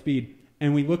is light speed,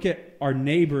 and we look at our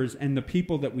neighbors and the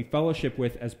people that we fellowship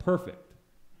with as perfect,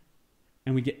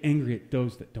 and we get angry at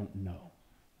those that don't know?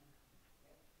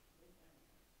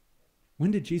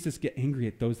 When did Jesus get angry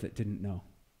at those that didn't know?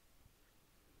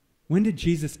 When did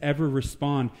Jesus ever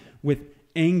respond with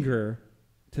anger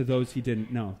to those he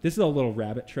didn't know? This is a little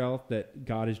rabbit trail that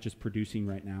God is just producing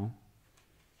right now.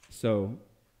 So,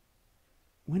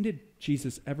 when did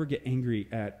Jesus ever get angry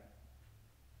at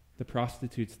the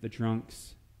prostitutes, the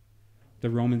drunks, the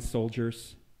Roman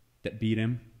soldiers that beat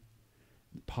him?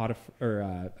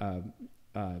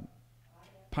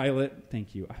 Pilate,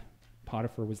 thank you.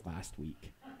 Potiphar was last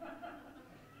week.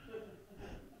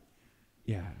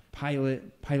 Yeah,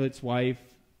 Pilate's wife.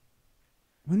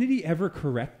 When did he ever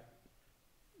correct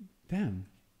them?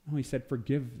 Oh, he said,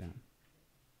 forgive them.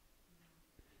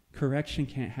 Correction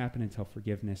can't happen until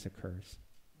forgiveness occurs.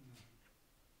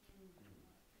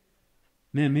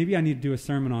 Man, maybe I need to do a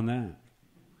sermon on that.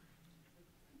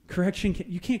 Correction,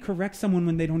 you can't correct someone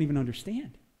when they don't even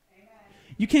understand.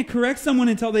 You can't correct someone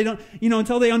until they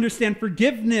until they understand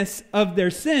forgiveness of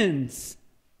their sins.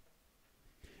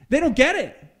 They don't get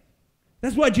it.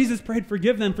 That's why Jesus prayed,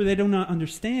 forgive them, for they do not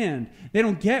understand. They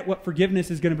don't get what forgiveness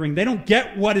is going to bring. They don't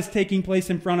get what is taking place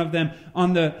in front of them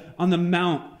on the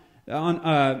mount,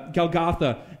 on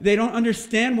Golgotha. They don't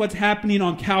understand what's happening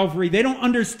on Calvary. They don't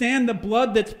understand the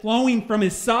blood that's flowing from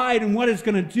his side and what it's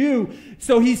going to do.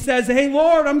 So he says, hey,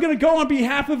 Lord, I'm going to go on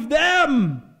behalf of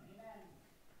them.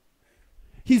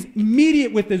 He's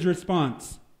immediate with his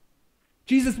response.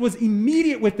 Jesus was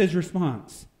immediate with his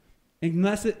response.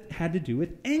 Unless it had to do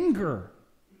with anger.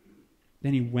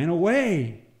 Then he went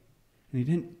away. And he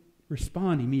didn't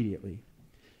respond immediately.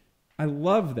 I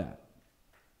love that.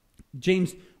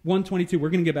 James 1:22, we're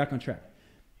going to get back on track.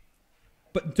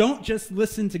 But don't just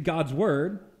listen to God's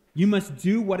word. You must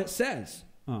do what it says.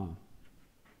 Oh.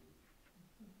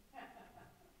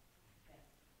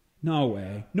 No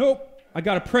way. Nope. I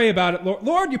got to pray about it.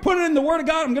 Lord, you put it in the word of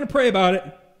God. I'm going to pray about it.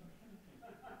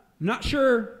 I'm not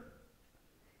sure.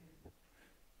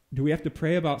 Do we have to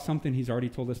pray about something he's already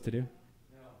told us to do?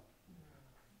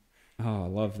 No. Oh, I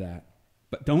love that.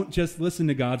 But don't just listen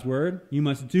to God's word. You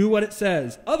must do what it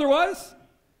says. Otherwise,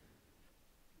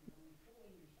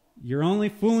 you're only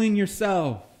fooling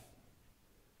yourself.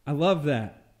 I love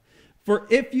that. For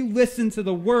if you listen to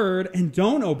the word and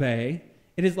don't obey,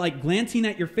 it is like glancing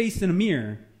at your face in a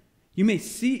mirror. You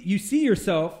see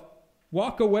yourself,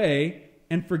 walk away,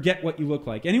 and forget what you look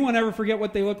like. Anyone ever forget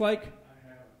what they look like?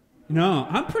 No,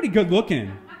 I'm pretty good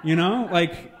looking,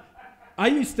 like I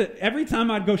used to, every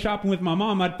time I'd go shopping with my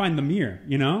mom, I'd find the mirror,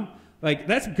 like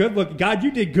that's good look. God,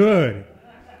 you did good.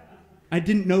 I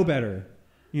didn't know better,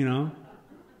 now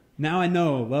I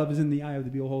know love is in the eye of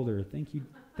the beholder. Thank you,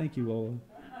 Lola.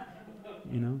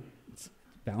 It's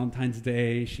Valentine's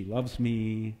Day. She loves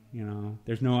me,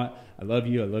 there's no, I love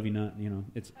you not,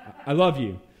 it's, I love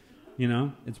you,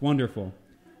 it's wonderful.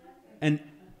 And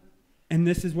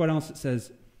this is what else it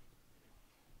says.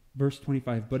 Verse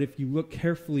 25, but if you look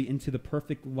carefully into the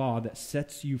perfect law that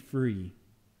sets you free.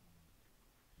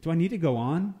 Do I need to go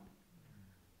on?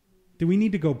 Do we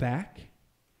need to go back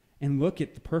and look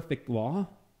at the perfect law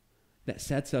that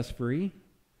sets us free?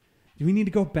 Do we need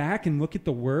to go back and look at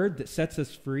the word that sets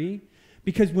us free?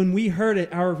 Because when we heard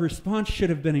it, our response should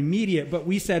have been immediate, but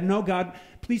we said, no, God,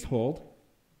 please hold.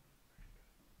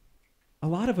 A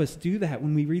lot of us do that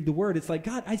when we read the word. It's like,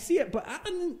 God, I see it, but I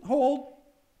didn't hold.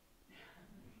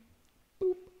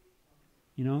 Boop.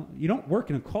 You don't work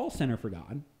in a call center for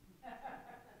God.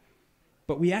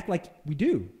 But we act like we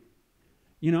do.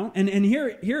 And here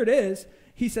it is.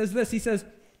 He says this. He says,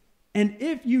 and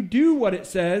if you do what it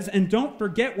says and don't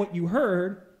forget what you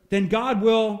heard, then God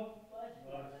will...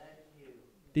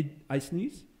 Did I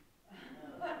sneeze?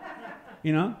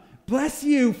 Bless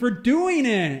you for doing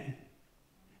it.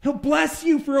 He'll bless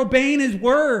you for obeying his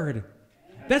word.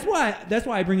 That's why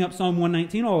I bring up Psalm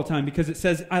 119 all the time, because it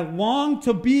says, I long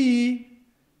to be,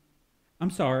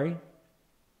 I'm sorry,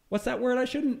 what's that word I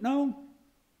shouldn't know?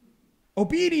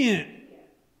 Obedient.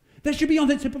 That should be on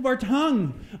the tip of our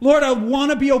tongue. Lord, I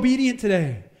want to be obedient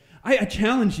today. I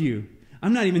challenge you.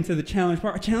 I'm not even to the challenge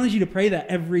part. I challenge you to pray that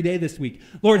every day this week.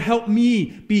 Lord, help me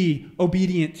be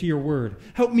obedient to your word.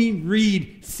 Help me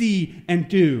read, see, and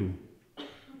do.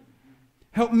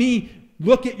 Help me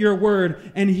look at your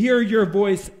word and hear your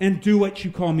voice and do what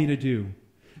you call me to do.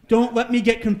 Don't let me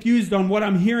get confused on what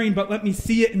I'm hearing, but let me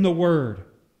see it in the word.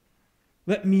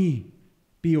 Let me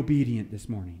be obedient this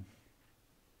morning.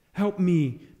 Help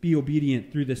me be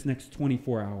obedient through this next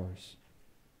 24 hours.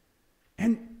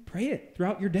 And pray it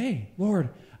throughout your day. Lord,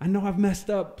 I know I've messed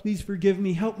up. Please forgive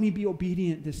me. Help me be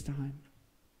obedient this time.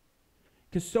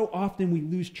 Because so often we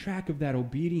lose track of that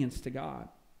obedience to God.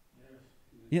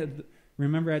 Yeah,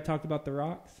 remember I talked about the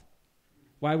rocks?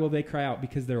 Why will they cry out?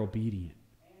 Because they're obedient.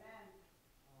 Amen.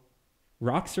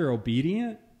 Rocks are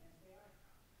obedient?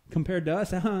 Compared to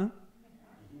us, I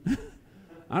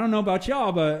don't know about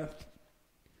y'all, but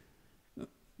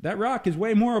that rock is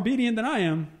way more obedient than I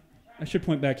am. I should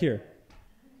point back here.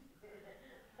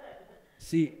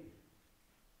 See,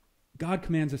 God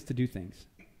commands us to do things.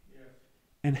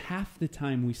 And half the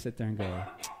time we sit there and go,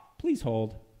 please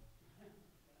hold.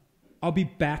 I'll be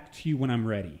back to you when I'm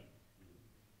ready.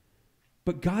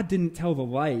 But God didn't tell the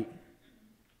light,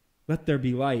 let there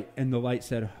be light. And the light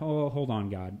said, oh, hold on,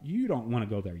 God. You don't want to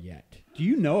go there yet. Do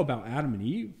you know about Adam and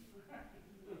Eve?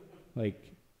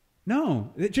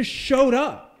 No, it just showed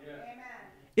up. Yeah.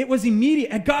 It was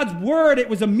immediate. At God's word, it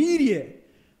was immediate.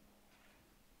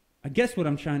 I guess what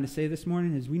I'm trying to say this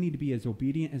morning is we need to be as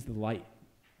obedient as the light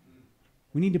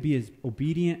We need to be as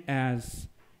obedient as,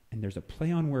 and there's a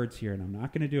play on words here, and I'm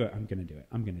not going to do it. I'm going to do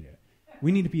it.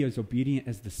 We need to be as obedient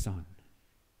as the sun.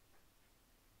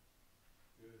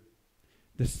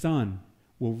 The sun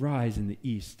will rise in the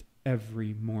east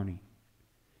every morning,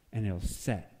 and it'll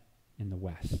set in the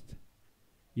west.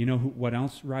 You know what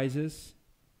else rises?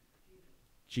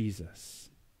 Jesus,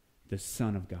 the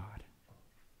Son of God.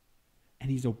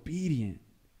 And he's obedient.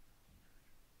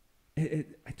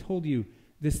 I told you,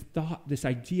 this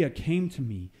idea came to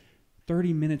me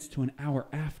 30 minutes to an hour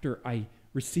after I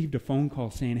received a phone call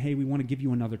saying, hey, we want to give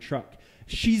you another truck.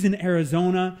 She's in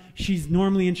Arizona. She's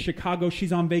normally in Chicago.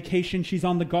 She's on vacation. She's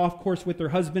on the golf course with her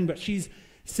husband, but she's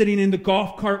sitting in the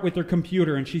golf cart with her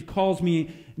computer, and she calls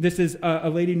me. This is a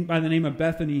lady by the name of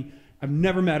Bethany. I've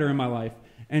never met her in my life.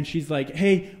 And she's like,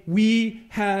 hey, we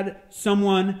had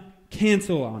someone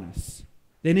cancel on us.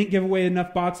 They didn't give away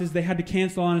enough boxes. They had to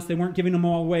cancel on us. They weren't giving them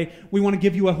all away. We want to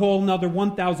give you a whole another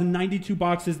 1,092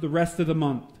 boxes the rest of the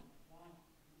month.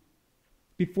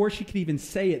 Before she could even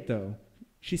say it, though,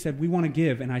 she said, we want to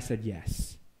give. And I said,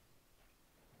 yes.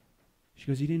 She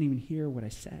goes, you didn't even hear what I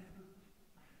said.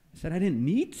 I said, I didn't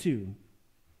need to.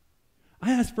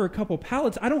 I asked for a couple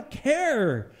pallets. I don't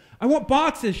care. I want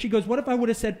boxes. She goes, what if I would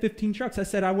have said 15 trucks? I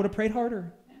said, I would have prayed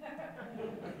harder.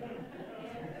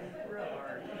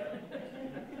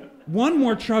 One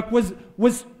more truck was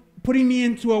putting me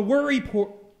into a worry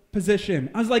position.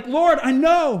 I was like, Lord, I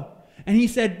know. And he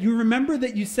said, you remember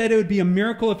that you said it would be a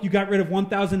miracle if you got rid of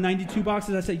 1,092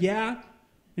 boxes? I said, yeah. And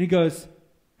he goes,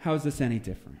 how is this any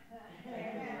different?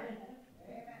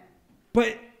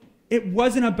 But it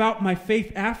wasn't about my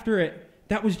faith after it.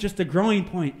 That was just a growing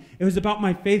point. It was about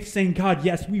my faith saying, God,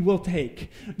 yes, we will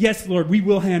take. Yes, Lord, we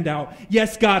will hand out.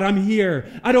 Yes, God, I'm here.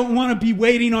 I don't want to be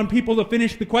waiting on people to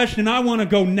finish the question. I want to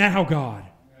go now, God.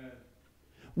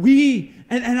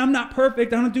 And I'm not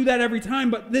perfect. I don't do that every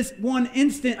time. But this one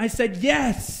instant, I said,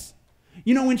 yes.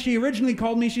 You know, when she originally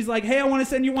called me, she's like, hey, I want to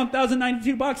send you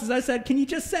 1,092 boxes. I said, can you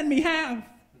just send me half?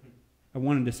 I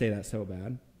wanted to say that so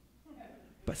bad.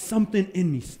 But something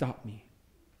in me stopped me.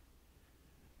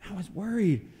 I was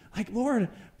worried. Like, Lord,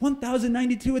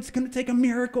 1,092, it's going to take a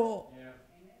miracle. Yeah.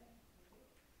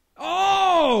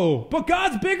 Oh, but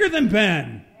God's bigger than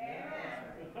Ben.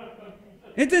 Amen.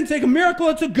 It didn't take a miracle,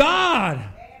 it's a God.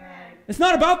 Amen. It's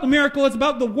not about the miracle, it's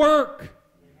about the work.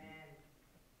 Amen.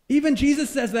 Even Jesus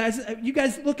says that. You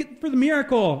guys look for the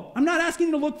miracle. I'm not asking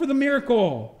you to look for the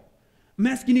miracle. I'm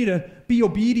asking you to be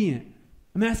obedient.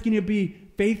 I'm asking you to be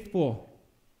faithful.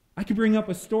 I could bring up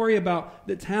a story about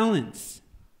the talents.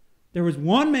 There was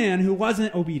one man who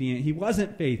wasn't obedient. He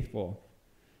wasn't faithful.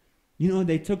 You know,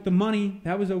 they took the money.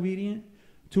 That was obedient.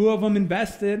 Two of them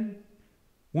invested.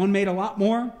 One made a lot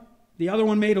more. The other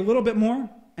one made a little bit more.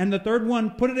 And the third one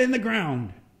put it in the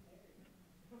ground.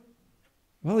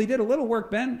 Well, he did a little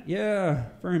work, Ben. Yeah,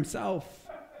 for himself.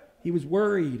 He was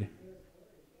worried.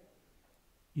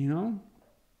 You know,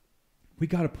 we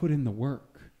got to put in the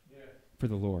work for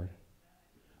the Lord.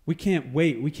 We can't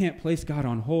wait. We can't place God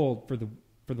on hold for the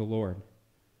Lord.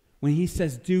 When he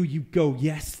says do, you go,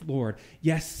 yes, Lord.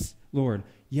 Yes, Lord.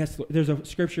 Yes, Lord. There's a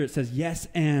scripture that says yes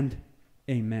and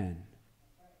amen.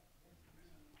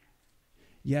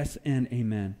 Yes and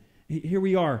amen. Here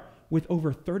we are with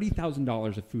over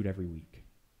 $30,000 of food every week.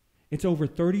 It's over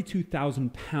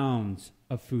 32,000 pounds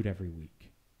of food every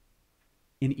week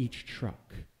in each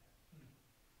truck.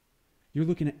 You're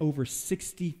looking at over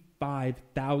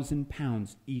 65,000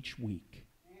 pounds each week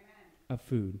of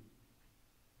food.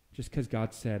 Just because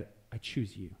God said, I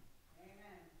choose you. Amen.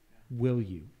 Will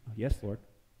you? Oh, yes, Lord.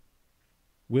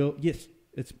 Yes,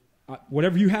 it's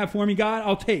whatever you have for me, God,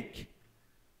 I'll take.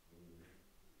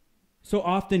 So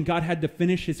often God had to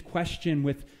finish his question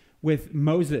with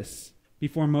Moses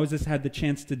before Moses had the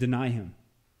chance to deny him.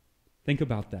 Think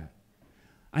about that.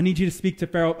 I need you to speak to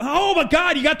Pharaoh. Oh, my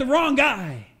God, you got the wrong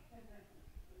guy.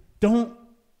 Don't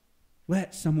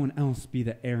let someone else be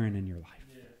the Aaron in your life.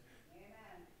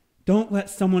 Don't let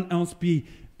someone else be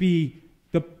the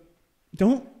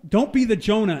don't be the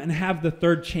Jonah and have the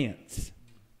third chance.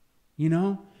 You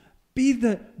know? Be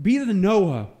the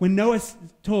Noah. When Noah's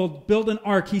told build an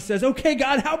ark, he says, "Okay,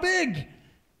 God, how big?"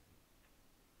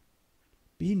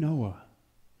 Be Noah.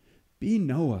 Be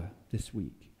Noah this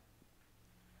week.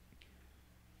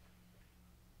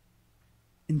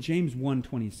 In James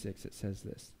 1:26 it says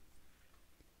this.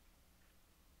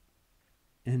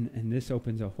 And this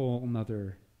opens a whole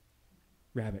nother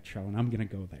rabbit trail, and I'm going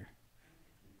to go there.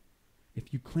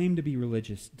 If you claim to be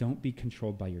religious, don't be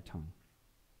controlled by your tongue.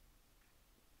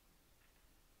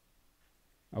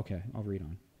 Okay, I'll read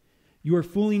on. You are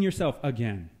fooling yourself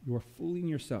again. You are fooling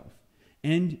yourself.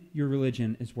 and your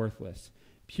religion is worthless.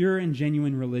 Pure and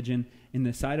genuine religion in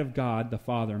the sight of God the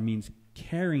Father means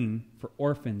caring for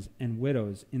orphans and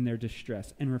widows in their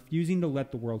distress and refusing to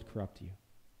let the world corrupt you.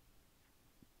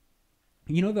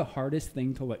 You know the hardest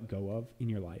thing to let go of in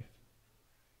your life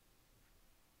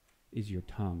is your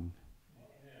tongue.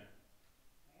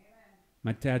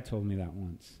 My dad told me that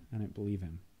once. I didn't believe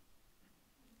him.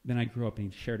 Then I grew up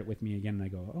and he shared it with me again, and I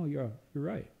go, oh, you're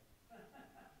right.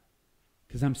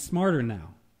 Because I'm smarter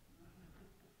now.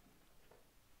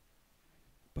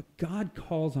 But God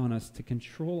calls on us to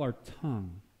control our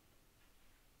tongue.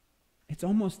 It's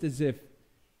almost as if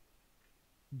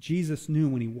Jesus knew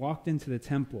when he walked into the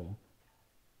temple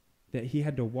that he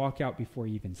had to walk out before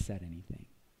he even said anything.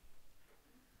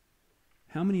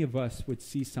 How many of us would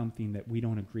see something that we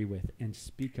don't agree with and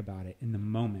speak about it in the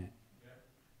moment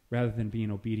rather than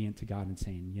being obedient to God and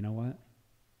saying, you know what? I'm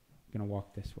going to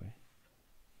walk this way.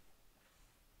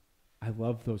 I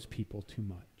love those people too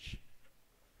much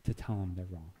to tell them they're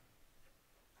wrong.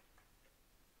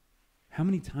 How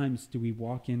many times do we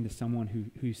walk into someone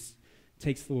who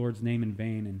takes the Lord's name in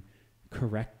vain and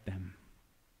correct them?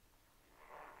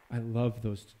 I love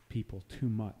those people too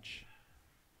much.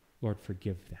 Lord,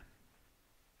 forgive them.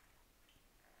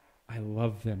 I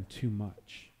love them too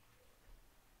much.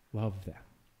 Love them.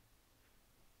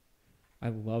 I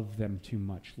love them too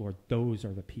much. Lord, those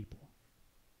are the people.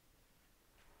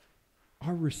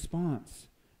 Our response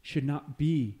should not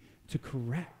be to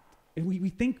correct. And we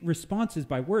think response is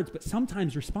by words, but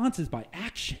sometimes response is by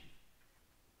action.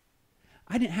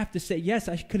 I didn't have to say yes.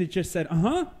 I could have just said,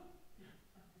 uh-huh.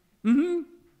 Mm-hmm.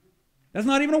 That's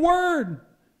not even a word.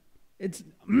 It's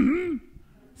mm-hmm.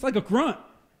 It's like a grunt.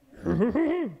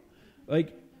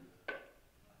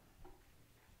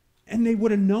 And they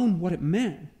would have known what it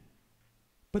meant.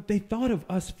 But they thought of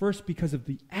us first because of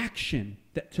the action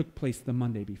that took place the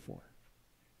Monday before.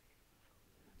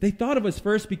 They thought of us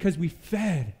first because we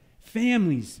fed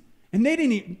families. And they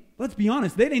didn't even, let's be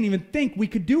honest, they didn't even think we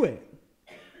could do it.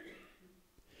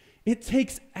 It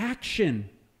takes action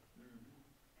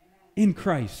in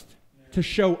Christ to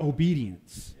show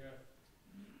obedience.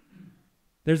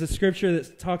 There's a scripture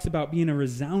that talks about being a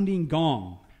resounding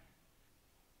gong.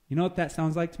 You know what that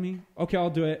sounds like to me? Okay, I'll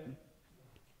do it.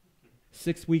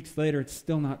 6 weeks later, it's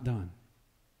still not done.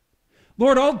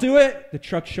 Lord, I'll do it. The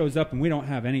truck shows up and we don't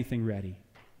have anything ready.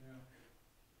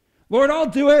 Lord, I'll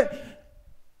do it.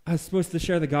 I was supposed to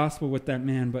share the gospel with that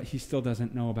man, but he still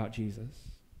doesn't know about Jesus.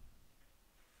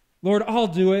 Lord, I'll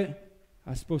do it.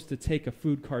 I was supposed to take a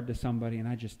food card to somebody and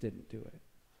I just didn't do it.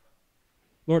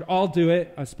 Lord, I'll do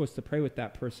it. I was supposed to pray with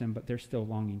that person, but they're still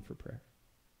longing for prayer.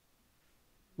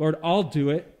 Lord, I'll do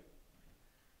it.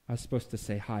 I was supposed to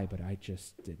say hi, but I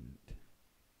just didn't.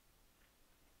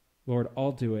 Lord,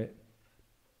 I'll do it.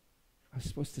 I was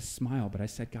supposed to smile, but I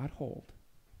said, God, hold.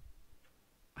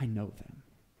 I know them.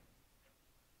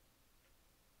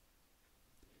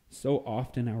 So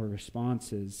often our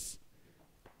response is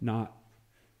not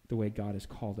the way God has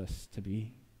called us to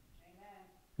be. Amen.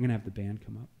 I'm going to have the band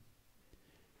come up.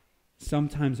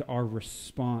 Sometimes our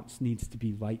response needs to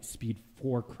be light speed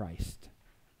for Christ,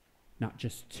 not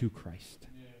just to Christ.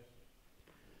 Yes.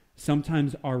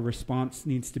 Sometimes our response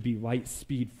needs to be light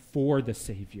speed for the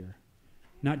Savior,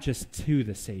 not just to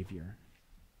the Savior.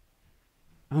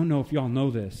 I don't know if y'all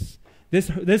know this.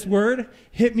 This word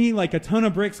hit me like a ton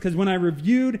of bricks because when I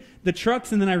reviewed the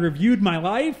trucks and then I reviewed my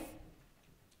life,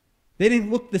 they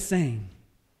didn't look the same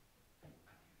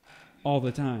all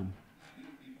the time.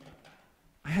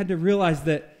 I had to realize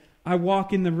that I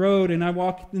walk in the road and I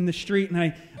walk in the street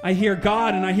and I hear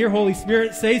God and I hear Holy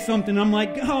Spirit say something. I'm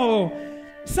like, oh,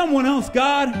 someone else,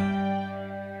 God.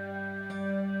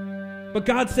 But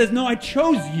God says, no, I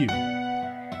chose you.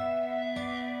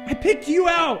 I picked you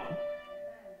out.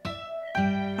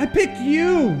 I picked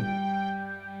you.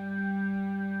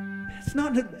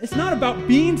 It's not about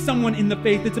being someone in the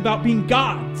faith. It's about being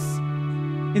God's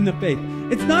in the faith.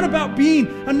 It's not about being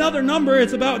another number.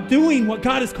 It's about doing what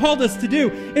God has called us to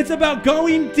do. It's about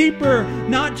going deeper,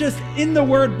 not just in the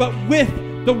Word, but with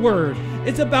the Word.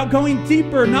 It's about going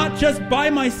deeper, not just by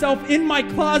myself in my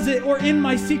closet or in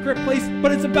my secret place,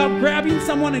 but it's about grabbing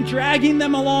someone and dragging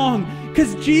them along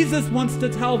because Jesus wants to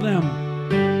tell them.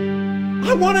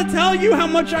 I want to tell you how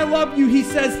much I love you, he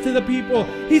says to the people.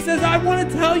 He says, I want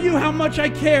to tell you how much I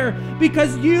care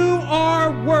because you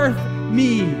are worth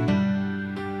me.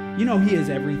 You know, he is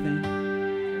everything.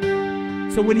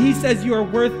 So when he says you are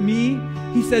worth me,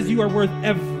 he says you are worth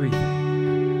everything.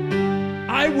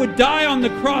 I would die on the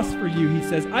cross for you, he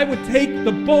says. I would take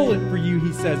the bullet for you,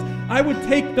 he says. I would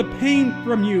take the pain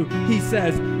from you, he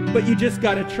says. But you just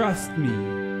got to trust me.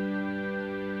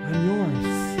 I'm yours.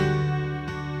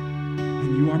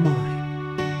 you are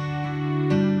mine.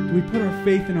 Do we put our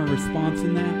faith and our response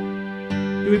in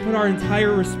that? Do we put our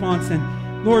entire response in,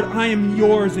 Lord, I am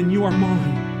yours and you are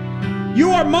mine.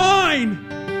 You are mine.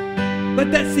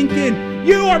 Let that sink in.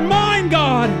 You are mine,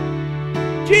 God.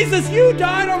 Jesus, you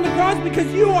died on the cross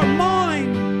because you are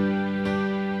mine.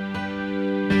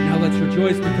 Now let's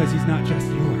rejoice because he's not just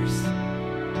yours.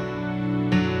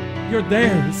 You're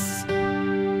theirs.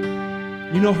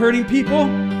 You know hurting people?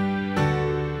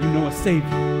 You know a Savior.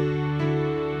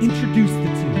 Introduce the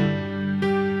two.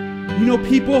 You know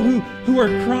people who are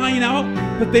crying out,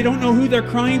 but they don't know who they're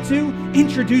crying to?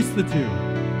 Introduce the two.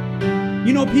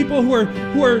 You know people who are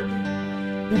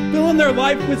they're filling their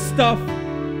life with stuff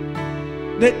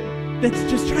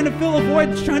that's just trying to fill a void,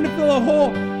 it's trying to fill a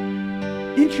hole.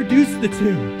 Introduce the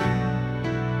two.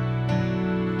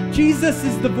 Jesus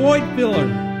is the void filler.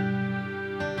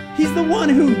 He's the one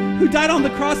who died on the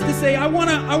cross to say, I want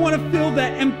to fill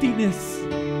that emptiness.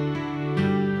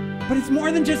 But it's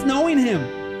more than just knowing him.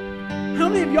 How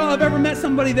many of y'all have ever met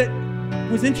somebody that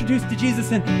was introduced to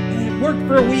Jesus and it worked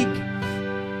for a week?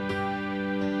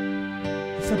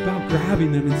 It's about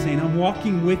grabbing them and saying, I'm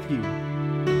walking with you.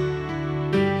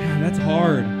 Yeah, that's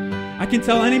hard. I can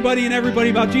tell anybody and everybody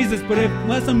about Jesus, but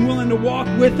unless I'm willing to walk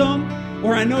with them,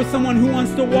 or I know someone who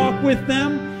wants to walk with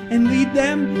them and lead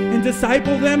them and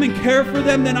disciple them and care for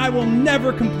them, then I will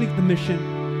never complete the mission.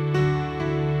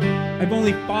 I've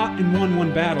only fought and won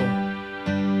one battle.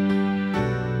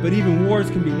 But even wars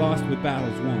can be lost with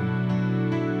battles won.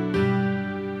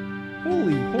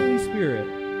 Holy Spirit.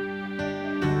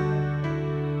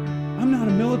 I'm not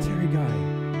a military guy.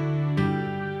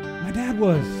 My dad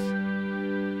was.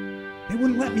 They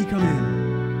wouldn't let me come in.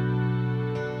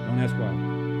 Don't ask why.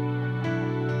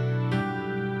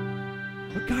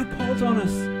 But God calls on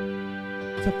us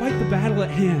to fight the battle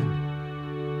at hand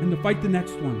and to fight the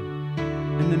next one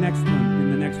and the next one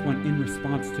and the next one in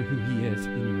response to who he is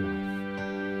in your life.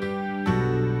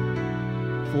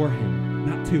 For him,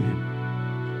 not to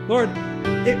him. Lord,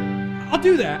 I'll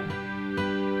do that.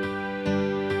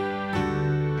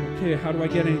 Okay, how do I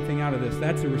get anything out of this?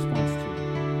 That's a response to it.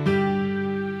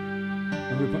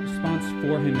 A response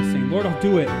for him is saying, Lord, I'll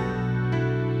do it.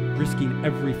 Risking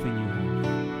everything you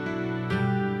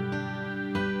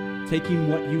have. Taking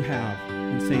what you have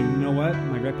and saying, you know what?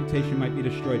 My reputation might be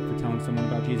destroyed for telling someone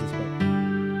about Jesus, but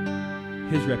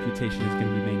his reputation is going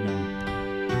to be made known.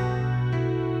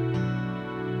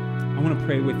 I want to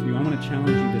pray with you. I want to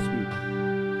challenge you this week.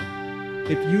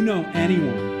 If you know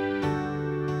anyone,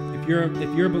 if you're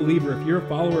a believer, if you're a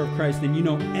follower of Christ, and you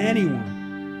know anyone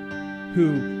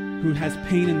who has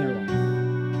pain in their life,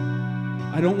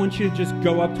 I don't want you to just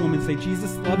go up to them and say,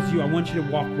 Jesus loves you. I want you to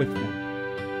walk with them.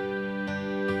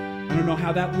 I don't know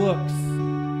how that looks.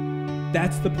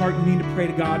 That's the part you need to pray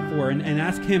to God for and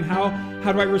ask him, how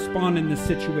do I respond in this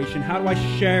situation? How do I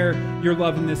share your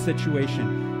love in this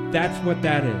situation? That's what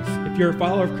that is. If you're a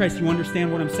follower of Christ, you understand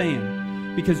what I'm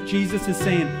saying. Because Jesus is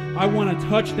saying, I want to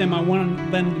touch them. I want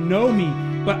them to know me.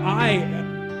 But I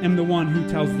am the one who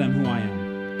tells them who I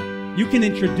am. You can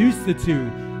introduce the two,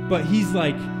 but he's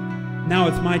like, now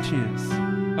it's my chance.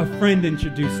 A friend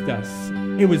introduced us.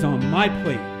 It was on my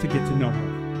plate to get to know her.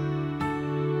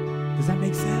 Does that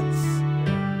make sense?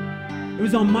 It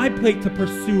was on my plate to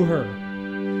pursue her.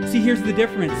 See, here's the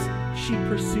difference. She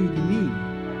pursued me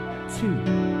too.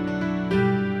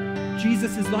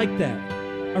 Jesus is like that.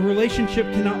 A relationship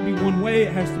cannot be one way.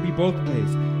 It has to be both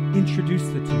ways. Introduce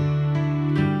the two.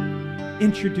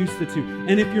 Introduce the two.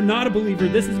 And if you're not a believer,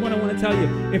 this is what I want to tell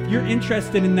you. If you're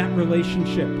interested in that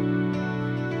relationship,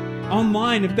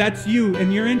 online, if that's you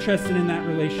and you're interested in that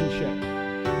relationship,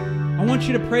 I want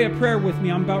you to pray a prayer with me.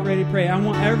 I'm about ready to pray. I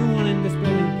want everyone in this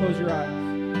building to close your eyes.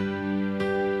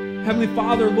 Heavenly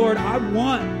Father, Lord, I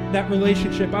want that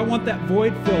relationship. I want that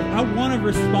void filled. I want to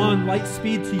respond light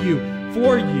speed to you,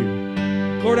 for you.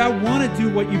 Lord, I want to do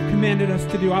what you've commanded us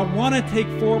to do. I want to take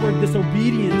forward this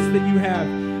obedience that you have.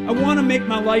 I want to make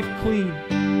my life clean.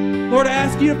 Lord, I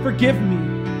ask you to forgive me.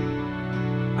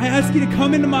 I ask you to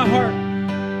come into my heart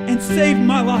and save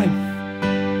my life.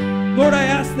 Lord, I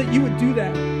ask that you would do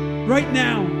that right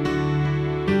now.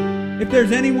 If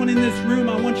there's anyone in this room,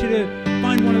 I want you to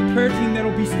find one of the prayer team that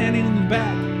will be standing in the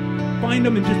back. Find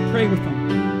them and just pray with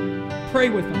them. Pray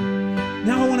with them.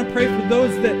 Now I want to pray for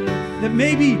those that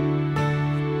maybe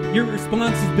your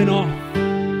response has been off.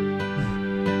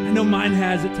 I know mine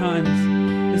has at times.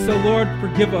 And so, Lord,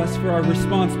 forgive us for our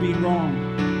response being wrong,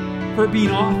 for it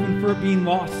being off and for it being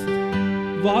lost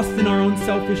in our own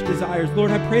selfish desires.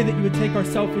 Lord, I pray that you would take our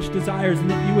selfish desires and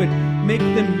that you would make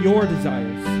them your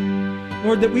desires.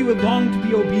 Lord, that we would long to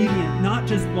be obedient, not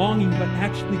just longing, but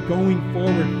actually going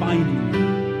forward, finding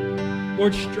you.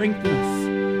 Lord, strengthen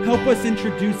us. Help us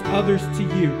introduce others to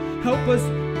you. Help us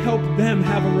help them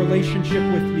have a relationship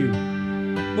with you.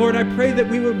 Lord, I pray that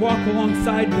we would walk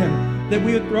alongside them, that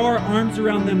we would throw our arms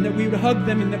around them, that we would hug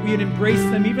them, and that we would embrace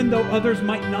them, even though others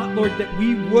might not, Lord, that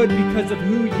we would because of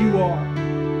who you are.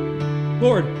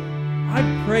 Lord, I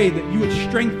pray that you would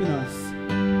strengthen us.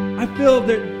 I feel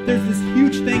that there's this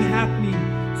huge thing happening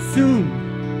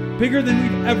soon, bigger than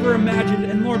we've ever imagined,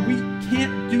 and Lord, we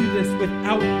can't do this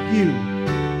without you.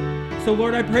 So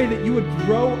Lord, I pray that you would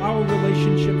grow our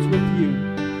relationships with you.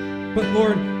 But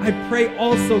Lord, I pray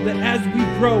also that as we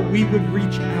grow, we would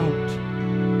reach out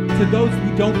to those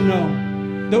we don't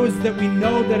know, those that we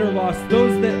know that are lost,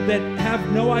 those that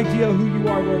have no idea who you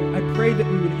are, Lord. I pray that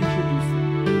we would introduce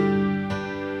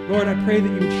them. Lord, I pray that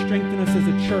you would strengthen us as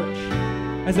a church,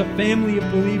 as a family of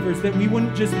believers, that we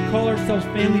wouldn't just call ourselves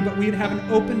family, but we'd have an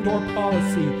open door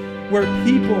policy where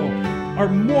people are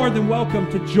more than welcome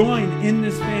to join in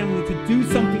this family, to do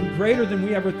something greater than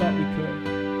we ever thought we could.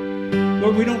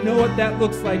 Lord, we don't know what that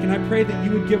looks like, and I pray that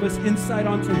you would give us insight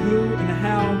onto who and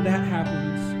how that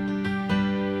happens.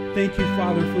 Thank you,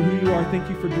 Father, for who you are. Thank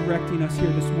you for directing us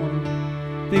here this morning.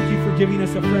 Thank you for giving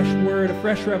us a fresh word, a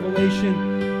fresh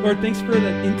revelation. Lord, thanks for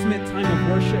that intimate time of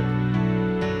worship.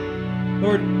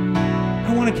 Lord,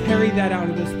 I want to carry that out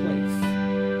of this place.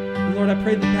 And Lord, I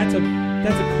pray that that's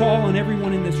a call on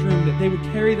everyone in this room, that they would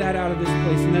carry that out of this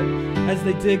place, and that as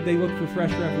they dig, they look for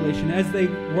fresh revelation. As they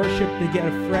worship, they get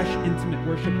a fresh, intimate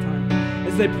worship time.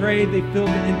 As they pray, they feel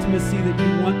the intimacy that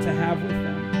you want to have with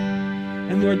them.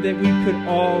 And Lord, that we could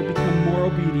all become more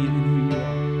obedient in who you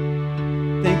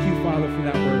are. Thank you, Father, for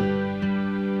that word.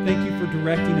 Thank you for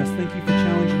directing us. Thank you for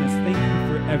challenging us. Thank you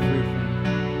for everything.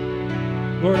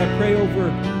 Lord, I pray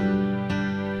over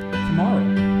tomorrow.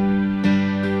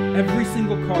 Every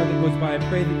single car that goes by, I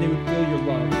pray that they would feel your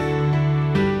love.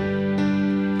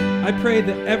 I pray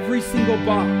that every single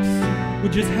box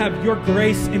would just have your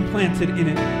grace implanted in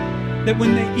it. That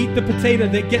when they eat the potato,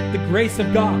 they get the grace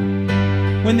of God.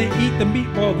 When they eat the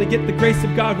meatball, they get the grace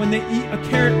of God. When they eat a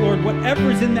carrot, Lord,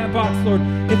 whatever's in that box, Lord,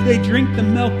 if they drink the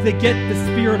milk, they get the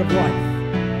spirit of life.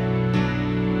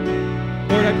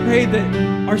 Lord, I pray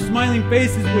that our smiling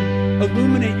faces would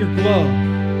illuminate your glow,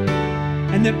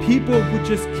 and that people would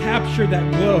just capture that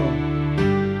glow.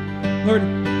 Lord,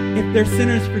 if they're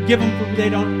sinners, forgive them for they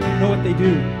don't know what they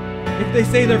do. If they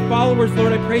say they're followers,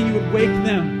 Lord, I pray you would wake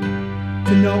them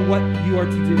to know what you are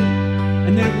to do.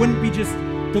 And then it wouldn't be just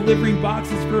delivering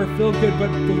boxes for a feel-good, but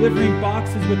delivering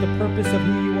boxes with the purpose of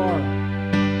who you are.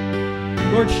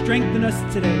 Lord, strengthen us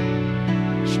today.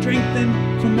 Strengthen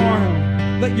tomorrow.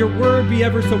 Let your word be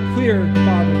ever so clear,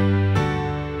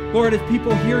 Father. Lord, as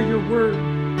people hear your word,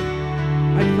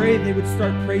 I pray they would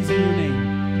start praising your name.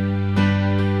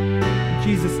 In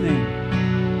Jesus' name.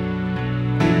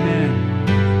 Amen.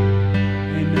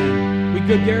 Amen. We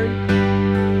good, Gary?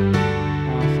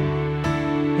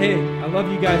 Awesome. Hey, I love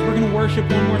you guys. We're going to worship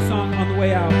one more song on the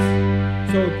way out.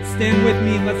 So stand with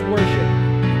me and let's worship.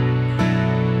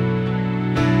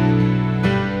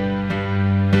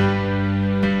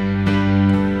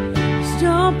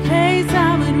 No place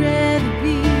I would rather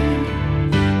be.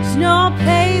 There's no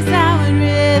place I would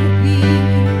rather be.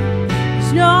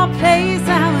 There's no place I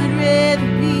would rather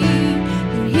be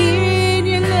than here in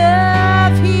your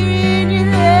love, here in your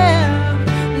love.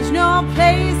 There's no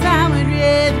place I would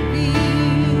rather be.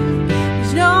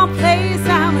 There's no place I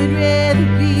would rather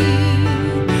be.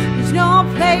 There's no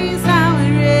place I would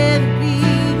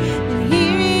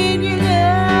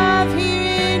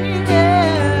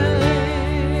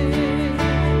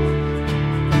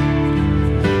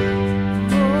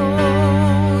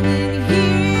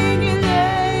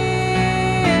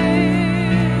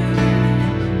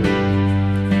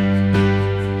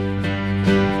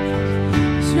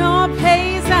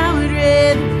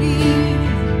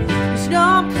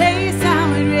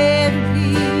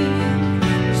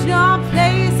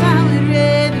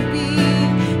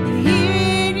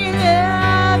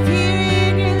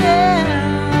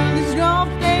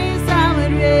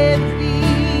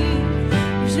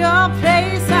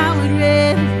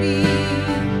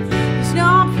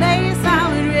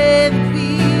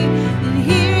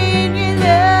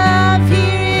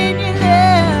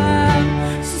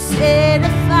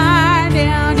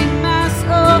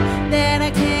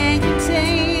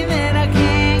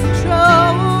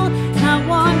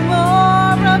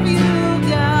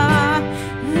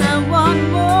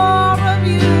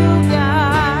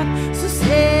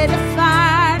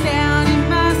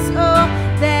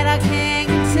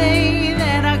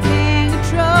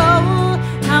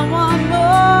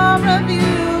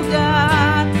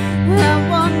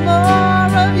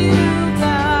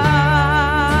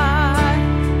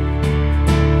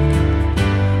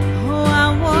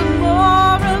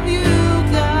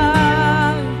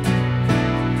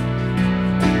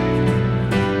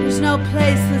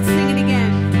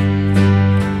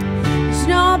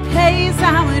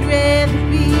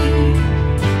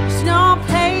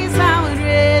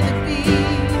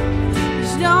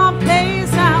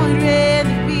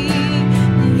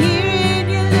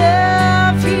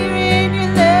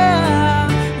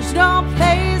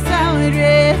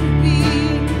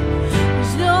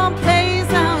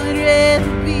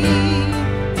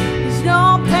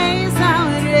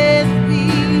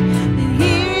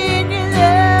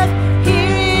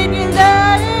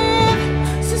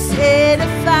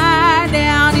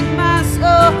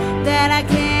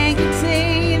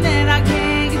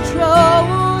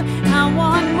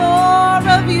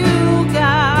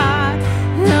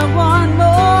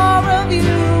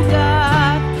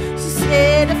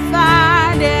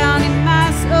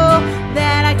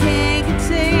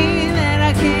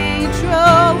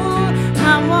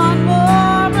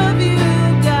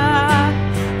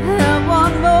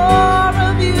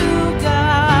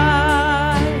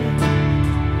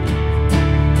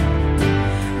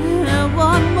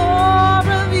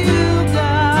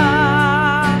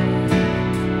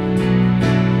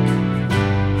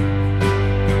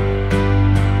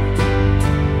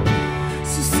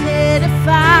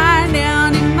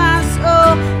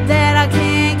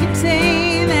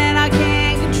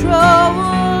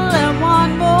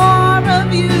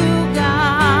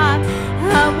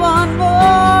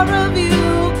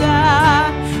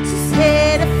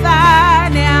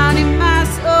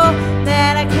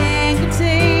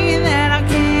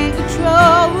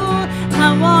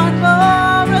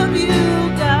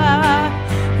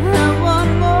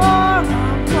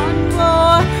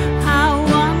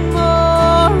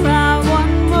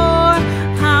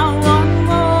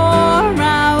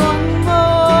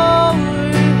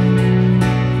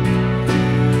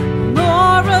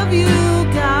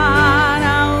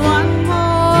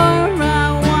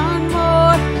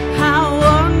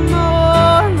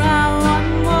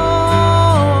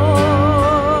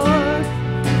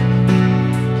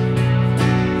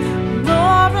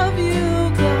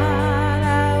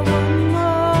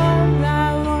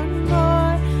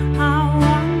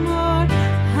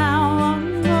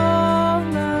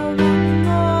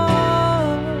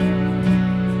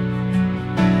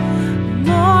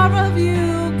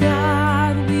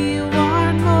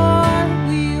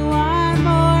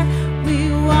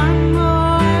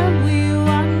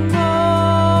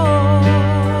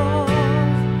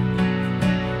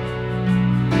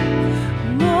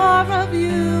of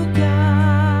you, God.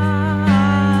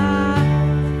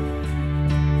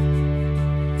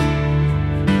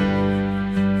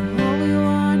 All we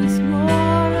want is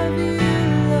more of you,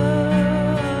 Lord.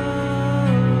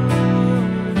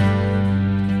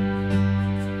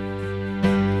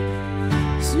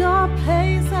 There's no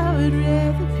place I would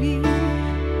rather be.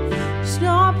 There's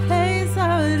no place I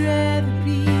would rather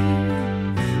be.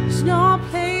 There's no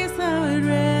place I would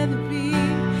rather be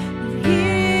than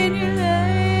here in your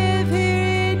love,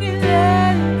 here in your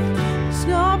love. There's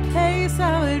no place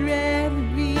I would rather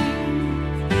be.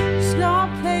 There's no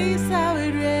place I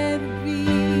would rather be.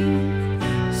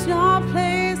 There's no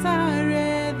place I would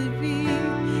rather be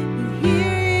than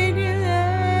here in your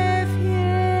love,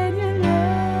 here in your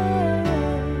love.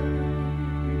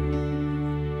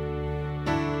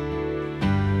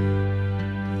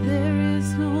 There is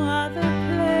no other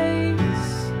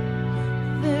place.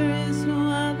 There is no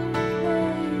other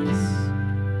place.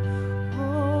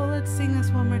 Oh, let's sing this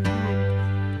one more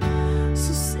time.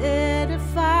 So set a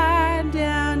fire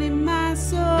down in my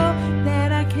soul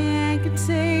that I can't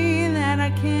contain, that I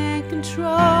can't control.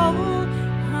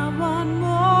 I want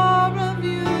more of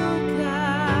you,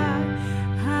 God.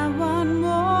 I want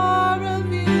more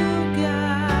of you,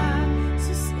 God.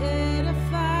 So set a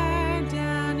fire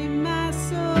down in my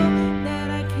soul that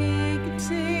I can't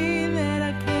contain, that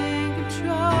I can't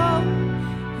control.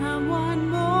 I want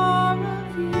more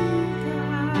of you,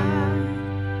 God.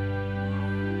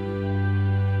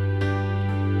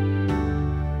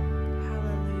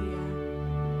 Hallelujah.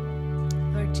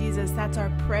 Lord Jesus, that's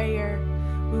our prayer.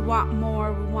 We want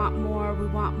more, we want more, we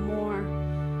want more.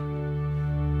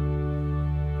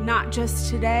 Not just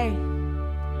today,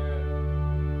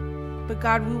 but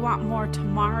God, we want more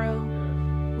tomorrow.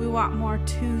 We want more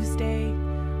Tuesday.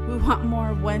 We want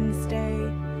more Wednesday.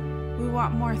 We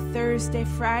want more Thursday,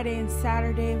 Friday, and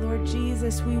Saturday. Lord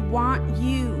Jesus, we want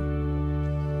you.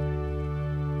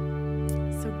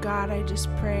 So God, I just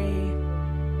pray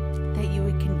that you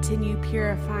would continue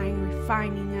purifying,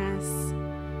 refining us.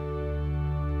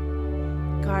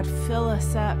 God, fill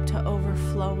us up to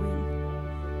overflowing.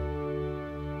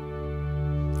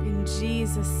 In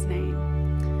Jesus' name.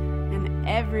 And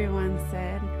everyone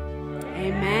said,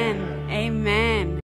 amen. Amen.